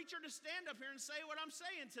 for a preacher to stand up here and say what I'm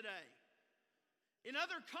saying today. In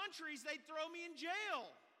other countries, they'd throw me in jail.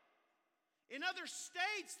 In other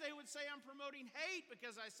states, they would say I'm promoting hate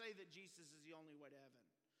because I say that Jesus is the only way to heaven.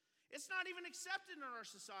 It's not even accepted in our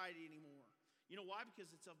society anymore. You know why?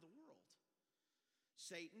 Because it's of the world.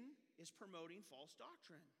 Satan is promoting false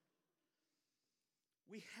doctrine.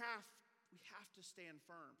 We have to stand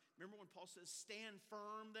firm. Remember when Paul says, stand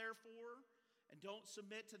firm, therefore, and don't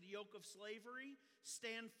submit to the yoke of slavery?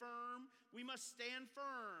 Stand firm. We must stand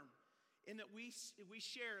firm in that we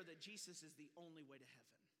share that Jesus is the only way to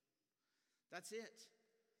heaven. That's it.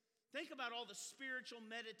 Think about all the spiritual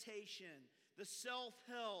meditation, the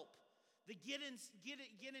self-help, the get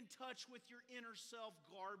in touch with your inner self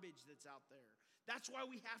garbage that's out there. That's why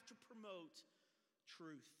we have to promote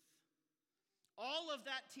truth. All of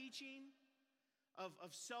that teaching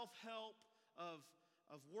of self-help,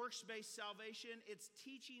 of works-based salvation, it's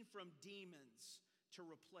teaching from demons to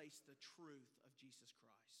replace the truth of Jesus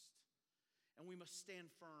Christ. And we must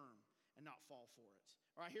stand firm and not fall for it.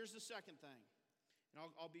 All right, here's the second thing. And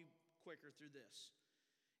I'll be quicker through this.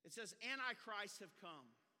 It says, Antichrists have come.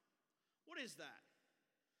 What is that?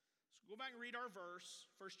 So go back and read our verse,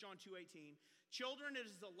 1 John 2:18. Children, it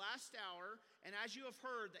is the last hour, and as you have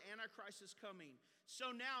heard, the Antichrist is coming.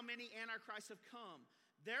 So now many Antichrists have come.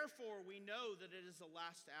 Therefore, we know that it is the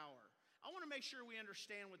last hour. I want to make sure we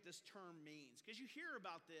understand what this term means, because you hear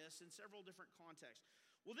about this in several different contexts.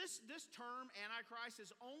 Well, this term, Antichrist,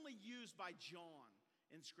 is only used by John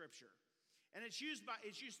in Scripture. And it's used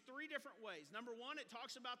three different ways. Number one, it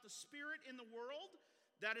talks about the spirit in the world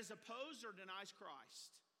that is opposed or denies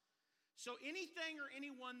Christ. So anything or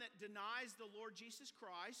anyone that denies the Lord Jesus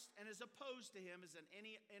Christ and is opposed to him is an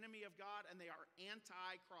enemy of God, and they are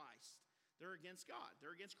anti-Christ. They're against God.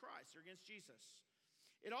 They're against Christ. They're against Jesus.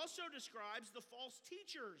 It also describes the false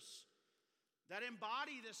teachers that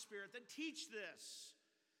embody this spirit, that teach this,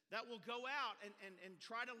 that will go out and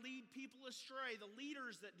try to lead people astray, the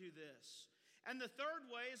leaders that do this. And the third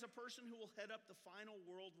way is a person who will head up the final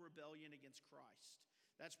world rebellion against Christ.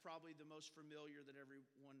 That's probably the most familiar that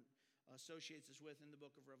everyone associates us with in the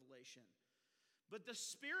book of Revelation. But the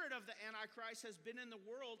spirit of the Antichrist has been in the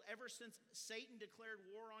world ever since Satan declared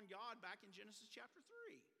war on God back in Genesis chapter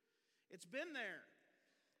 3. It's been there.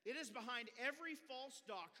 It is behind every false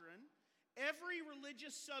doctrine, every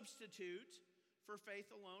religious substitute for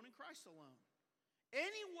faith alone and Christ alone.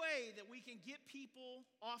 Any way that we can get people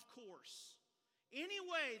off course, any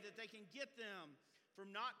way that they can get them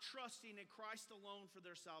from not trusting in Christ alone for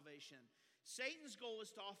their salvation, Satan's goal is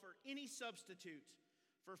to offer any substitute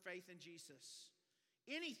for faith in Jesus.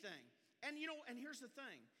 Anything. And here's the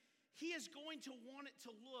thing. He is going to want it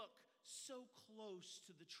to look so close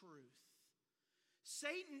to the truth.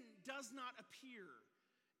 Satan does not appear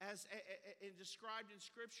as described in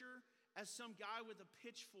Scripture as some guy with a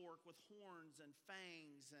pitchfork with horns and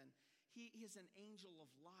fangs, and he is an angel of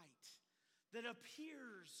light that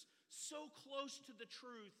appears so close to the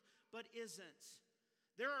truth but isn't.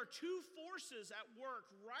 There are two forces at work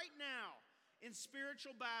right now in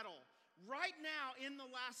spiritual battle, right now in the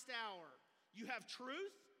last hour. You have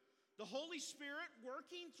truth, the Holy Spirit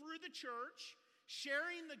working through the church,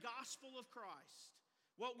 sharing the gospel of Christ,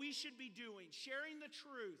 what we should be doing, sharing the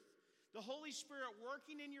truth, the Holy Spirit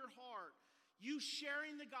working in your heart, you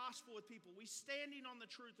sharing the gospel with people, we standing on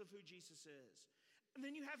the truth of who Jesus is. And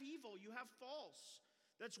then you have evil, you have false,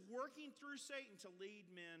 that's working through Satan to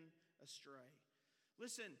lead men astray.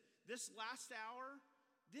 Listen, this last hour,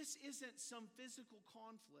 this isn't some physical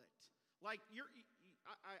conflict. Like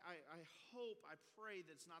I hope, I pray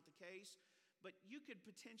that's not the case, but you could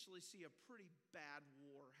potentially see a pretty bad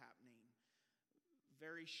war happening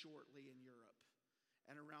very shortly in Europe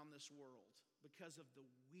and around this world because of the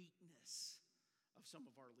weakness of some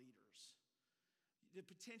of our leaders. That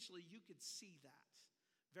potentially you could see that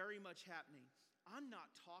very much happening. I'm not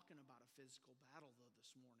talking about a physical battle, though,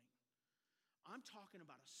 this morning. I'm talking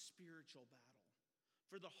about a spiritual battle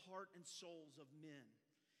for the heart and souls of men.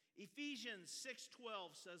 Ephesians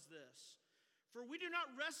 6:12 says this, "For we do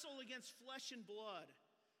not wrestle against flesh and blood,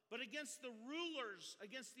 but against the rulers,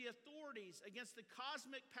 against the authorities, against the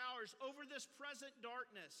cosmic powers over this present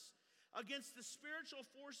darkness, against the spiritual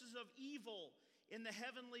forces of evil in the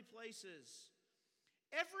heavenly places."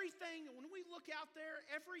 Everything, when we look out there,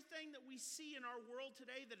 everything that we see in our world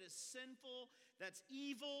today that is sinful, that's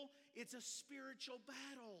evil, it's a spiritual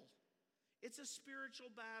battle. It's a spiritual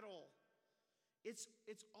battle. It's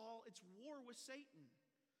war with Satan.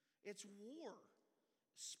 It's war,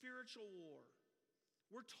 spiritual war.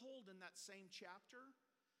 We're told in that same chapter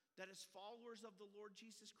that as followers of the Lord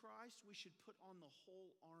Jesus Christ, we should put on the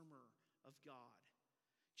whole armor of God.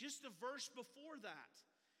 Just a verse before that,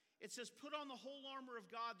 it says, "Put on the whole armor of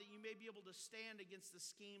God that you may be able to stand against the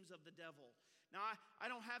schemes of the devil." Now, I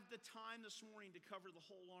don't have the time this morning to cover the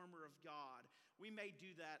whole armor of God. We may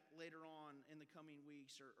do that later on in the coming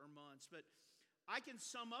weeks or months, but I can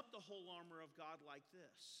sum up the whole armor of God like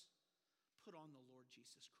this. Put on the Lord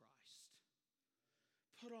Jesus Christ.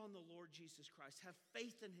 Put on the Lord Jesus Christ. Have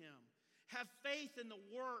faith in Him. Have faith in the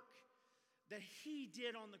work that He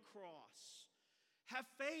did on the cross. Have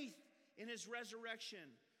faith in His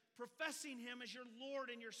resurrection. Professing Him as your Lord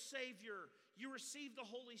and your Savior, you receive the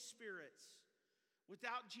Holy Spirit.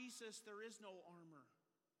 Without Jesus, there is no armor.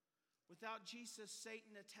 Without Jesus,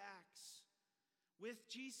 Satan attacks. With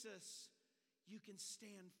Jesus, you can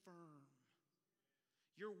stand firm.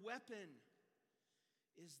 Your weapon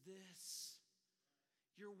is this.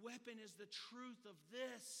 Your weapon is the truth of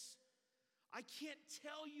this. I can't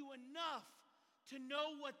tell you enough to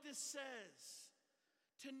know what this says,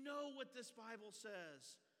 to know what this Bible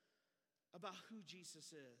says about who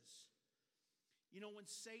Jesus is. You know, when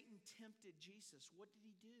Satan tempted Jesus, what did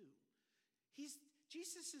he do?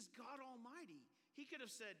 Jesus is God Almighty. He could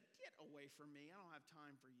have said, "Get away from me. I don't have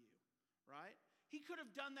time for you." Right? He could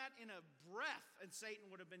have done that in a breath and Satan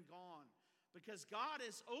would have been gone because God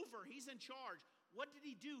is over. He's in charge. What did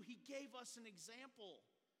he do? He gave us an example.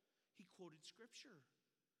 He quoted Scripture.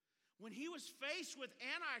 When he was faced with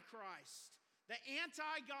Antichrist, the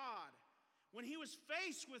anti-God, when he was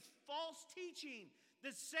faced with false teaching,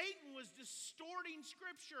 that Satan was distorting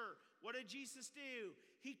Scripture, what did Jesus do?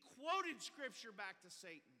 He quoted Scripture back to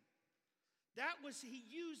Satan. He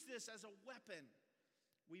used this as a weapon.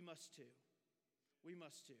 We must too. We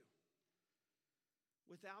must too.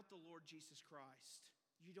 Without the Lord Jesus Christ,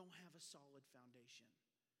 you don't have a solid foundation.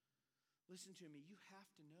 Listen to me, you have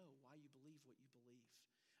to know why you believe what you believe.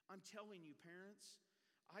 I'm telling you, parents,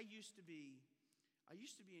 I used to be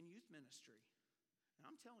in youth ministry. And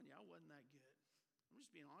I'm telling you, I wasn't that good. I'm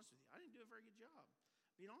just being honest with you. I didn't do a very good job.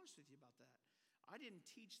 Being honest with you about that. I didn't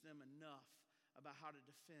teach them enough about how to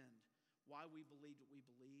defend why we believed what we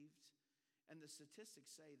believed. And the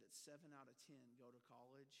statistics say that 7 out of 10 go to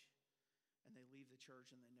college and they leave the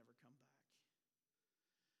church and they never come back.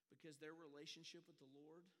 Because their relationship with the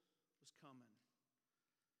Lord was coming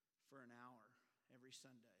for an hour every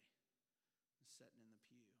Sunday and sitting in the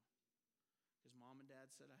pew. Because mom and dad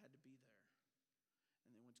said I had to be there.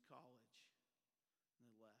 And they went to college and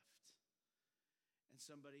they left. And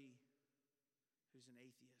somebody who's an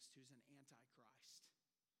atheist, who's an antichrist,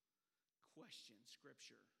 questioned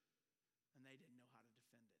Scripture, and they didn't know how to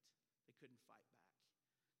defend it. They couldn't fight back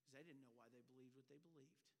because they didn't know why they believed what they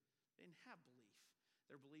believed. They didn't have belief.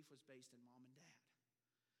 Their belief was based in mom and dad.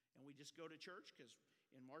 And we just go to church because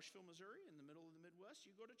in Marshville, Missouri, in the middle of the Midwest,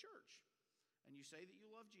 you go to church and you say that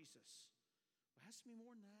you love Jesus. Well, it has to be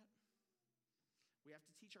more than that. We have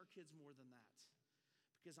to teach our kids more than that.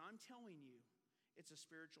 Because I'm telling you, it's a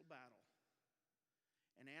spiritual battle.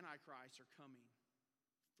 And antichrists are coming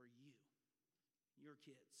for you, your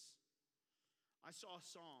kids. I saw a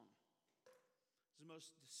song. It's the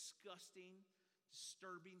most disgusting,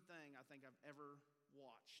 disturbing thing I think I've ever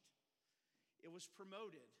watched. It was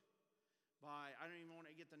promoted by, I don't even want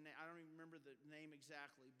to get the name, I don't even remember the name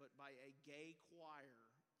exactly, but by a gay choir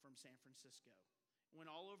from San Francisco. It went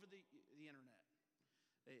all over the internet.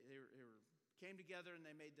 They came together and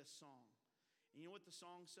they made this song. And you know what the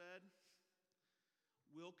song said?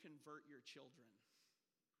 We'll convert your children.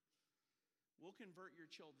 We'll convert your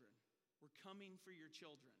children. We're coming for your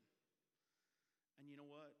children. And you know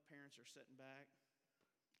what? Parents are sitting back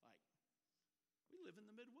like, we live in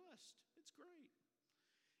the Midwest. It's great.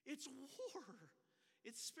 It's war.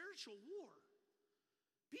 It's spiritual war.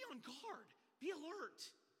 Be on guard. Be alert.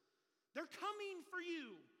 They're coming for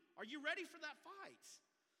you. Are you ready for that fight?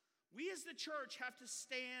 We as the church have to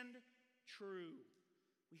stand true.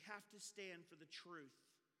 We have to stand for the truth.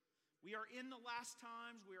 We are in the last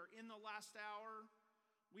times. We are in the last hour.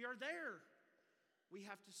 We are there. We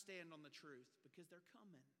have to stand on the truth because they're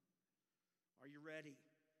coming. Are you ready?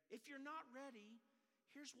 If you're not ready,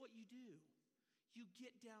 here's what you do. You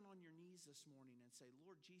get down on your knees this morning and say,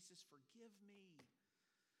 Lord Jesus, forgive me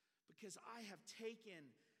because I have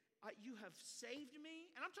you have saved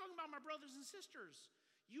me. And I'm talking about my brothers and sisters.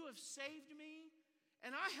 You have saved me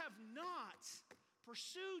and I have not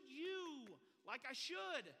pursued you like I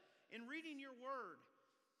should in reading your word.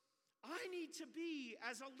 I need to be,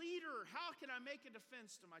 as a leader, how can I make a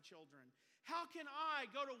defense to my children? How can I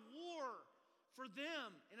go to war for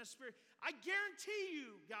them in a spirit? I guarantee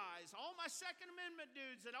you, guys, all my Second Amendment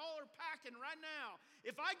dudes that all are packing right now,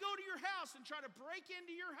 if I go to your house and try to break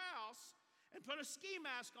into your house and put a ski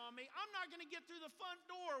mask on me, I'm not going to get through the front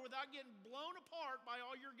door without getting blown apart by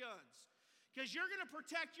all your guns. Because you're going to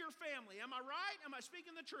protect your family. Am I right? Am I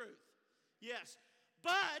speaking the truth? Yes.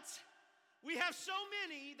 But we have so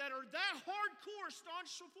many that are that hardcore,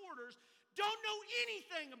 staunch supporters, don't know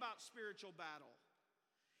anything about spiritual battle.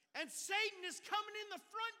 And Satan is coming in the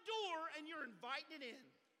front door and you're inviting it in.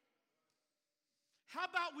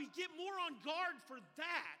 How about we get more on guard for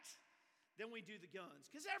that than we do the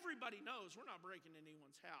guns? Because everybody knows we're not breaking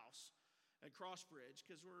anyone's house at Crossbridge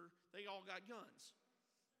because they all got guns.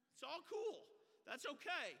 It's all cool. That's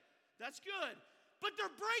okay. That's good. But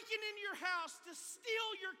they're breaking into your house to steal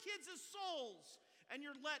your kids' souls. And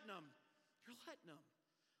you're letting them. You're letting them.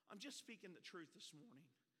 I'm just speaking the truth this morning.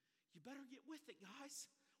 You better get with it, guys.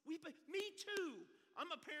 Me too.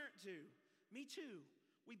 I'm a parent too. Me too.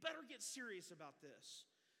 We better get serious about this.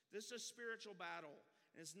 This is a spiritual battle,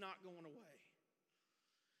 and it's not going away.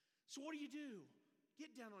 So what do?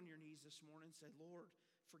 Get down on your knees this morning and say, Lord,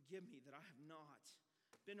 forgive me that I have not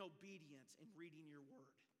been obedient in reading your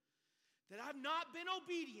word. That I've not been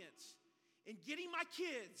obedient in getting my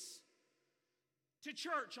kids to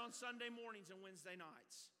church on Sunday mornings and Wednesday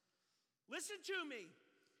nights. Listen to me.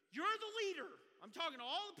 You're the leader. I'm talking to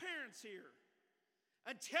all the parents here.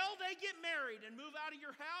 Until they get married and move out of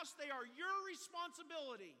your house, they are your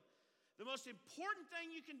responsibility. The most important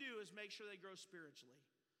thing you can do is make sure they grow spiritually.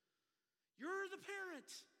 You're the parent,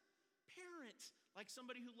 like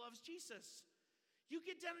somebody who loves Jesus. You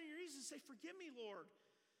get down on your knees and say, forgive me, Lord,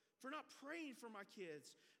 for not praying for my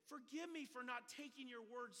kids. Forgive me for not taking your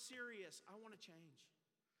word serious. I want to change.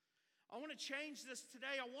 I want to change this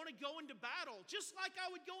today. I want to go into battle, just like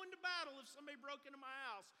I would go into battle if somebody broke into my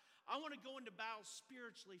house. I want to go into battle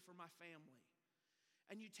spiritually for my family.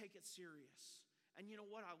 And you take it serious. And you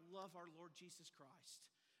know what? I love our Lord Jesus Christ.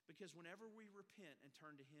 Because whenever we repent and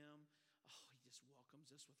turn to him, he just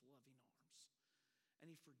welcomes us with loving arms.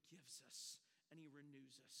 And he forgives us. And he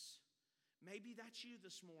renews us. Maybe that's you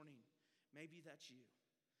this morning. Maybe that's you.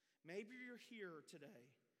 Maybe you're here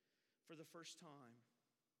today for the first time.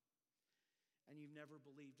 And you've never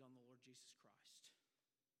believed on the Lord Jesus Christ.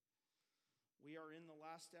 We are in the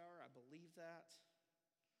last hour. I believe that.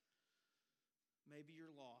 Maybe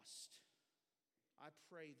you're lost. I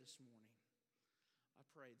pray this morning. I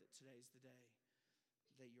pray that today's the day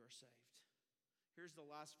that you are saved. Here's the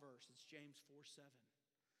last verse. It's James 4:7.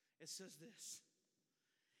 It says this.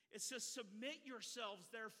 It says, submit yourselves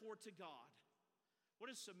therefore to God.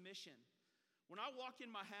 What is submission? When I walk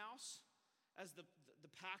in my house as the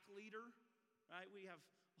pack leader, right? We have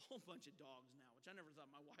a whole bunch of dogs now, which I never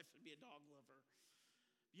thought my wife would be a dog lover.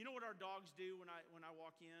 You know what our dogs do when I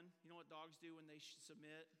walk in? You know what dogs do when they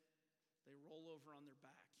submit? They roll over on their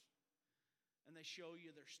back. And they show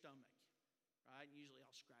you their stomach, right? And usually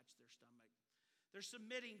I'll scratch their stomach. They're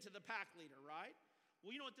submitting to the pack leader, right?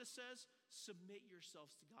 Well, you know what this says? Submit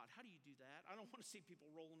yourselves to God. How do you do that? I don't want to see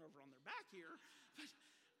people rolling over on their back here.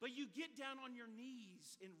 But you get down on your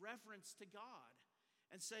knees in reverence to God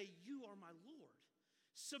and say, you are my Lord.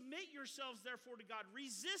 Submit yourselves therefore to God.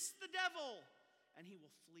 Resist the devil, and he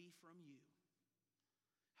will flee from you.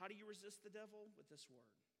 How do you resist the devil? With this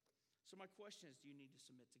word. So my question is, do you need to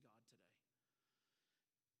submit to God today?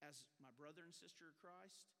 As my brother and sister of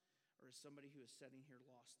Christ, or as somebody who is sitting here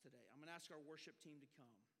lost today? I'm going to ask our worship team to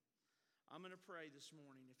come. I'm going to pray this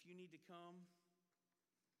morning. If you need to come,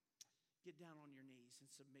 get down on your knees and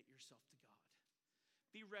submit yourself to God.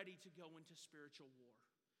 Be ready to go into spiritual war.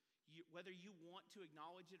 Whether you want to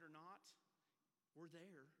acknowledge it or not, we're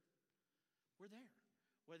there. We're there.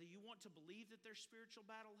 Whether you want to believe that there's spiritual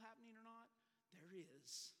battle happening or not, there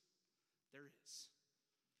is. There is.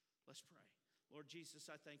 Let's pray. Lord Jesus,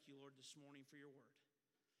 I thank you, Lord, this morning for your word.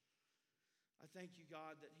 I thank you,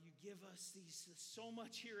 God, that you give us so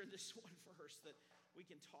much here in this one verse that we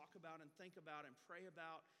can talk about and think about and pray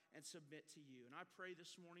about and submit to you. And I pray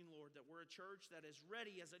this morning, Lord, that we're a church that is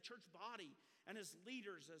ready as a church body and as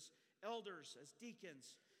leaders, as elders, as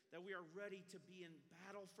deacons, that we are ready to be in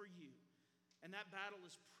battle for you. And that battle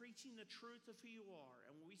is preaching the truth of who you are.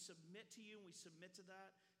 And when we submit to you and we submit to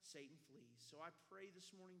that, Satan flees. So I pray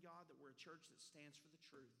this morning, God, that we're a church that stands for the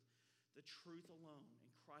truth alone,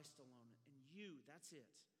 and Christ alone, and you, that's it.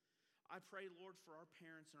 I pray, Lord, for our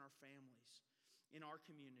parents and our families in our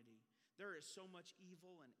community. There is so much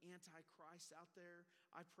evil and antichrist out there.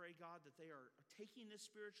 I pray, God, that they are taking this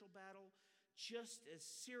spiritual battle just as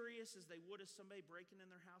serious as they would as somebody breaking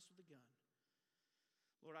in their house with a gun.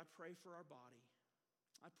 Lord, I pray for our body.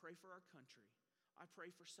 I pray for our country. I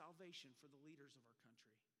pray for salvation for the leaders of our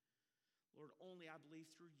country. Lord, only I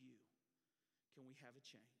believe through you can we have a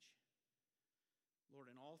change. Lord,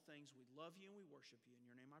 in all things, we love you and we worship you. In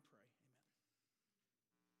your name I pray.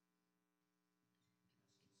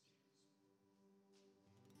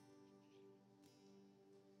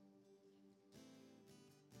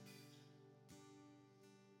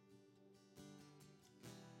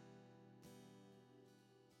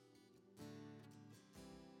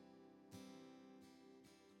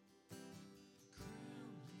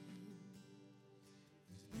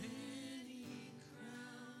 Many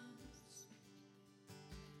crowns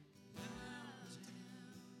bow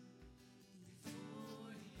down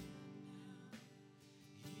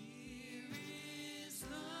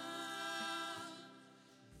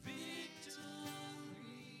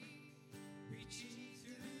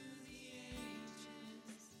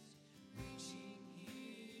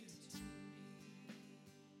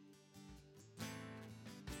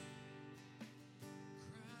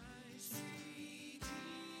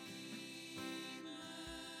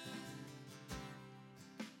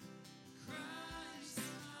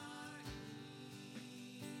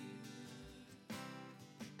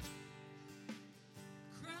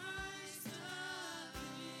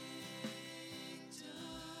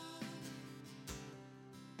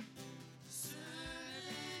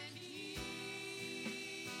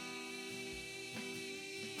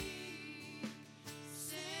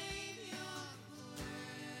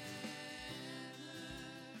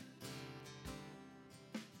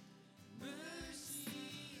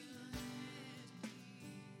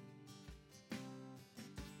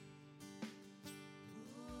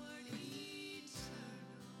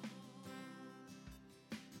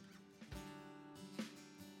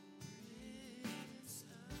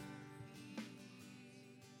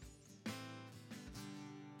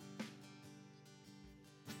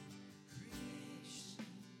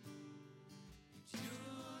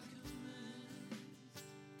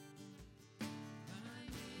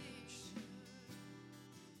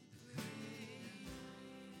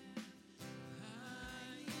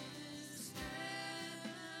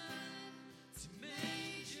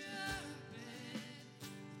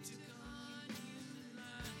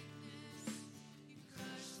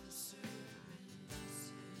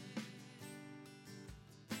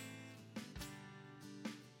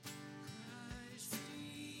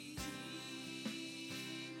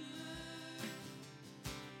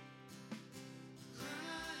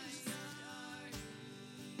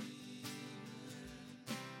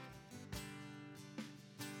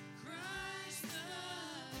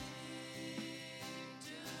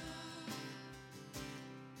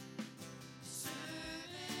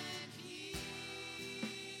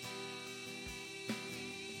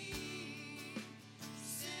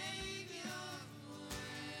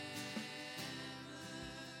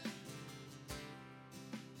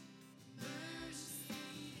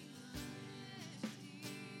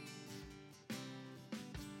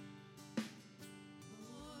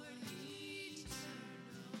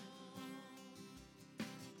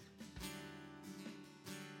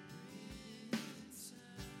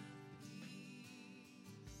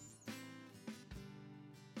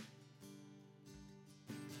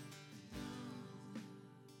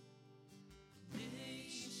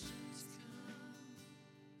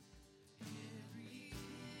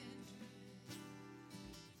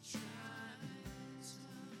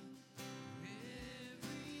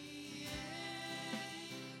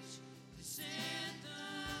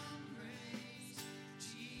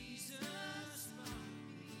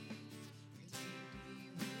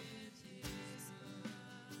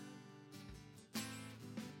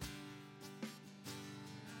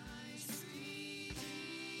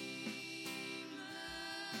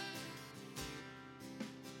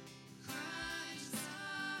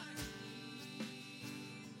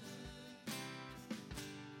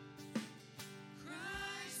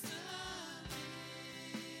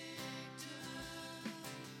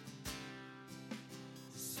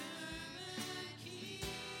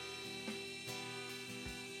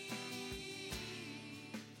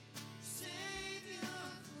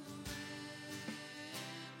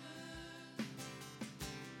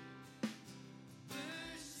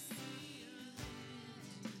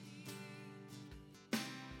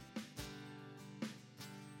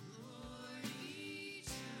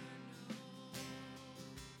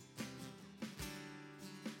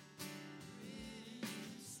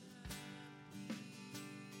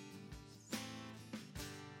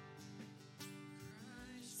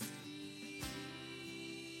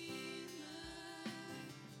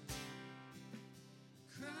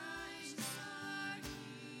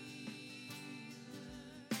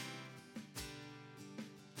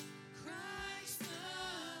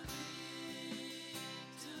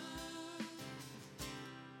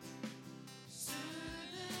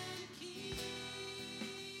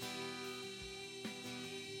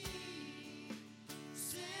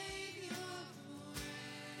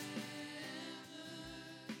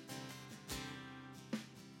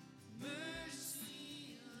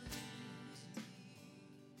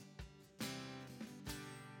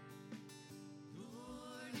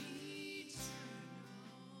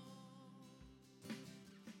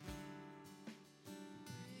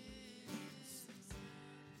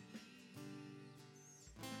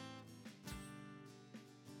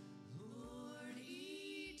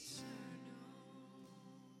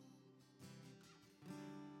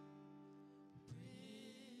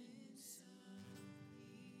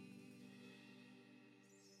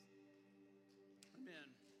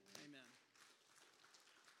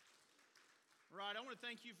right, I want to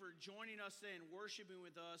thank you for joining us today and worshiping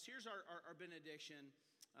with us. Here's our benediction.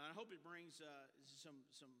 I hope it brings some,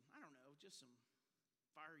 I don't know, just some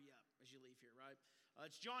fire you up as you leave here, right?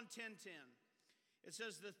 It's John 10:10. It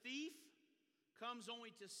says, "The thief comes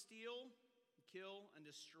only to steal, kill, and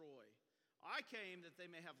destroy. I came that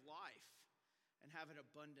they may have life and have it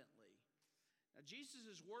abundantly." Now,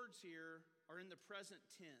 Jesus' words here are in the present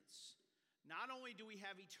tense. Not only do we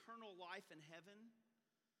have eternal life in heaven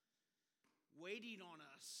waiting on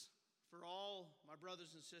us for all my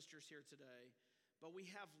brothers and sisters here today, but we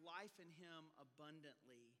have life in Him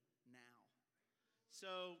abundantly now.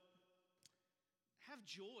 So, have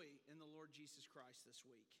joy in the Lord Jesus Christ this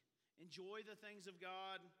week. Enjoy the things of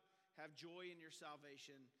God. Have joy in your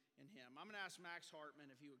salvation in Him. I'm going to ask Max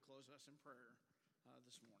Hartman if he would close us in prayer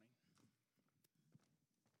this morning.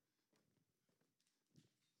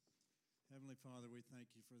 Heavenly Father, we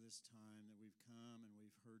thank you for this time that we've come and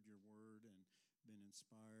we've heard your word and been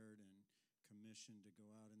inspired and commissioned to go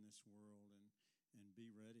out in this world and be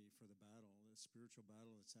ready for the battle, the spiritual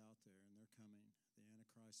battle that's out there, and they're coming. The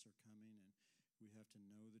Antichrists are coming, and we have to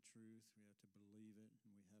know the truth, we have to believe it,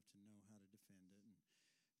 and we have to know how to defend it. And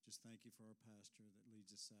just thank you for our pastor that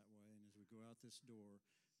leads us that way. And as we go out this door,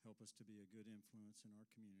 help us to be a good influence in our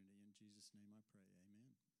community. In Jesus' name I pray,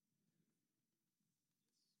 amen.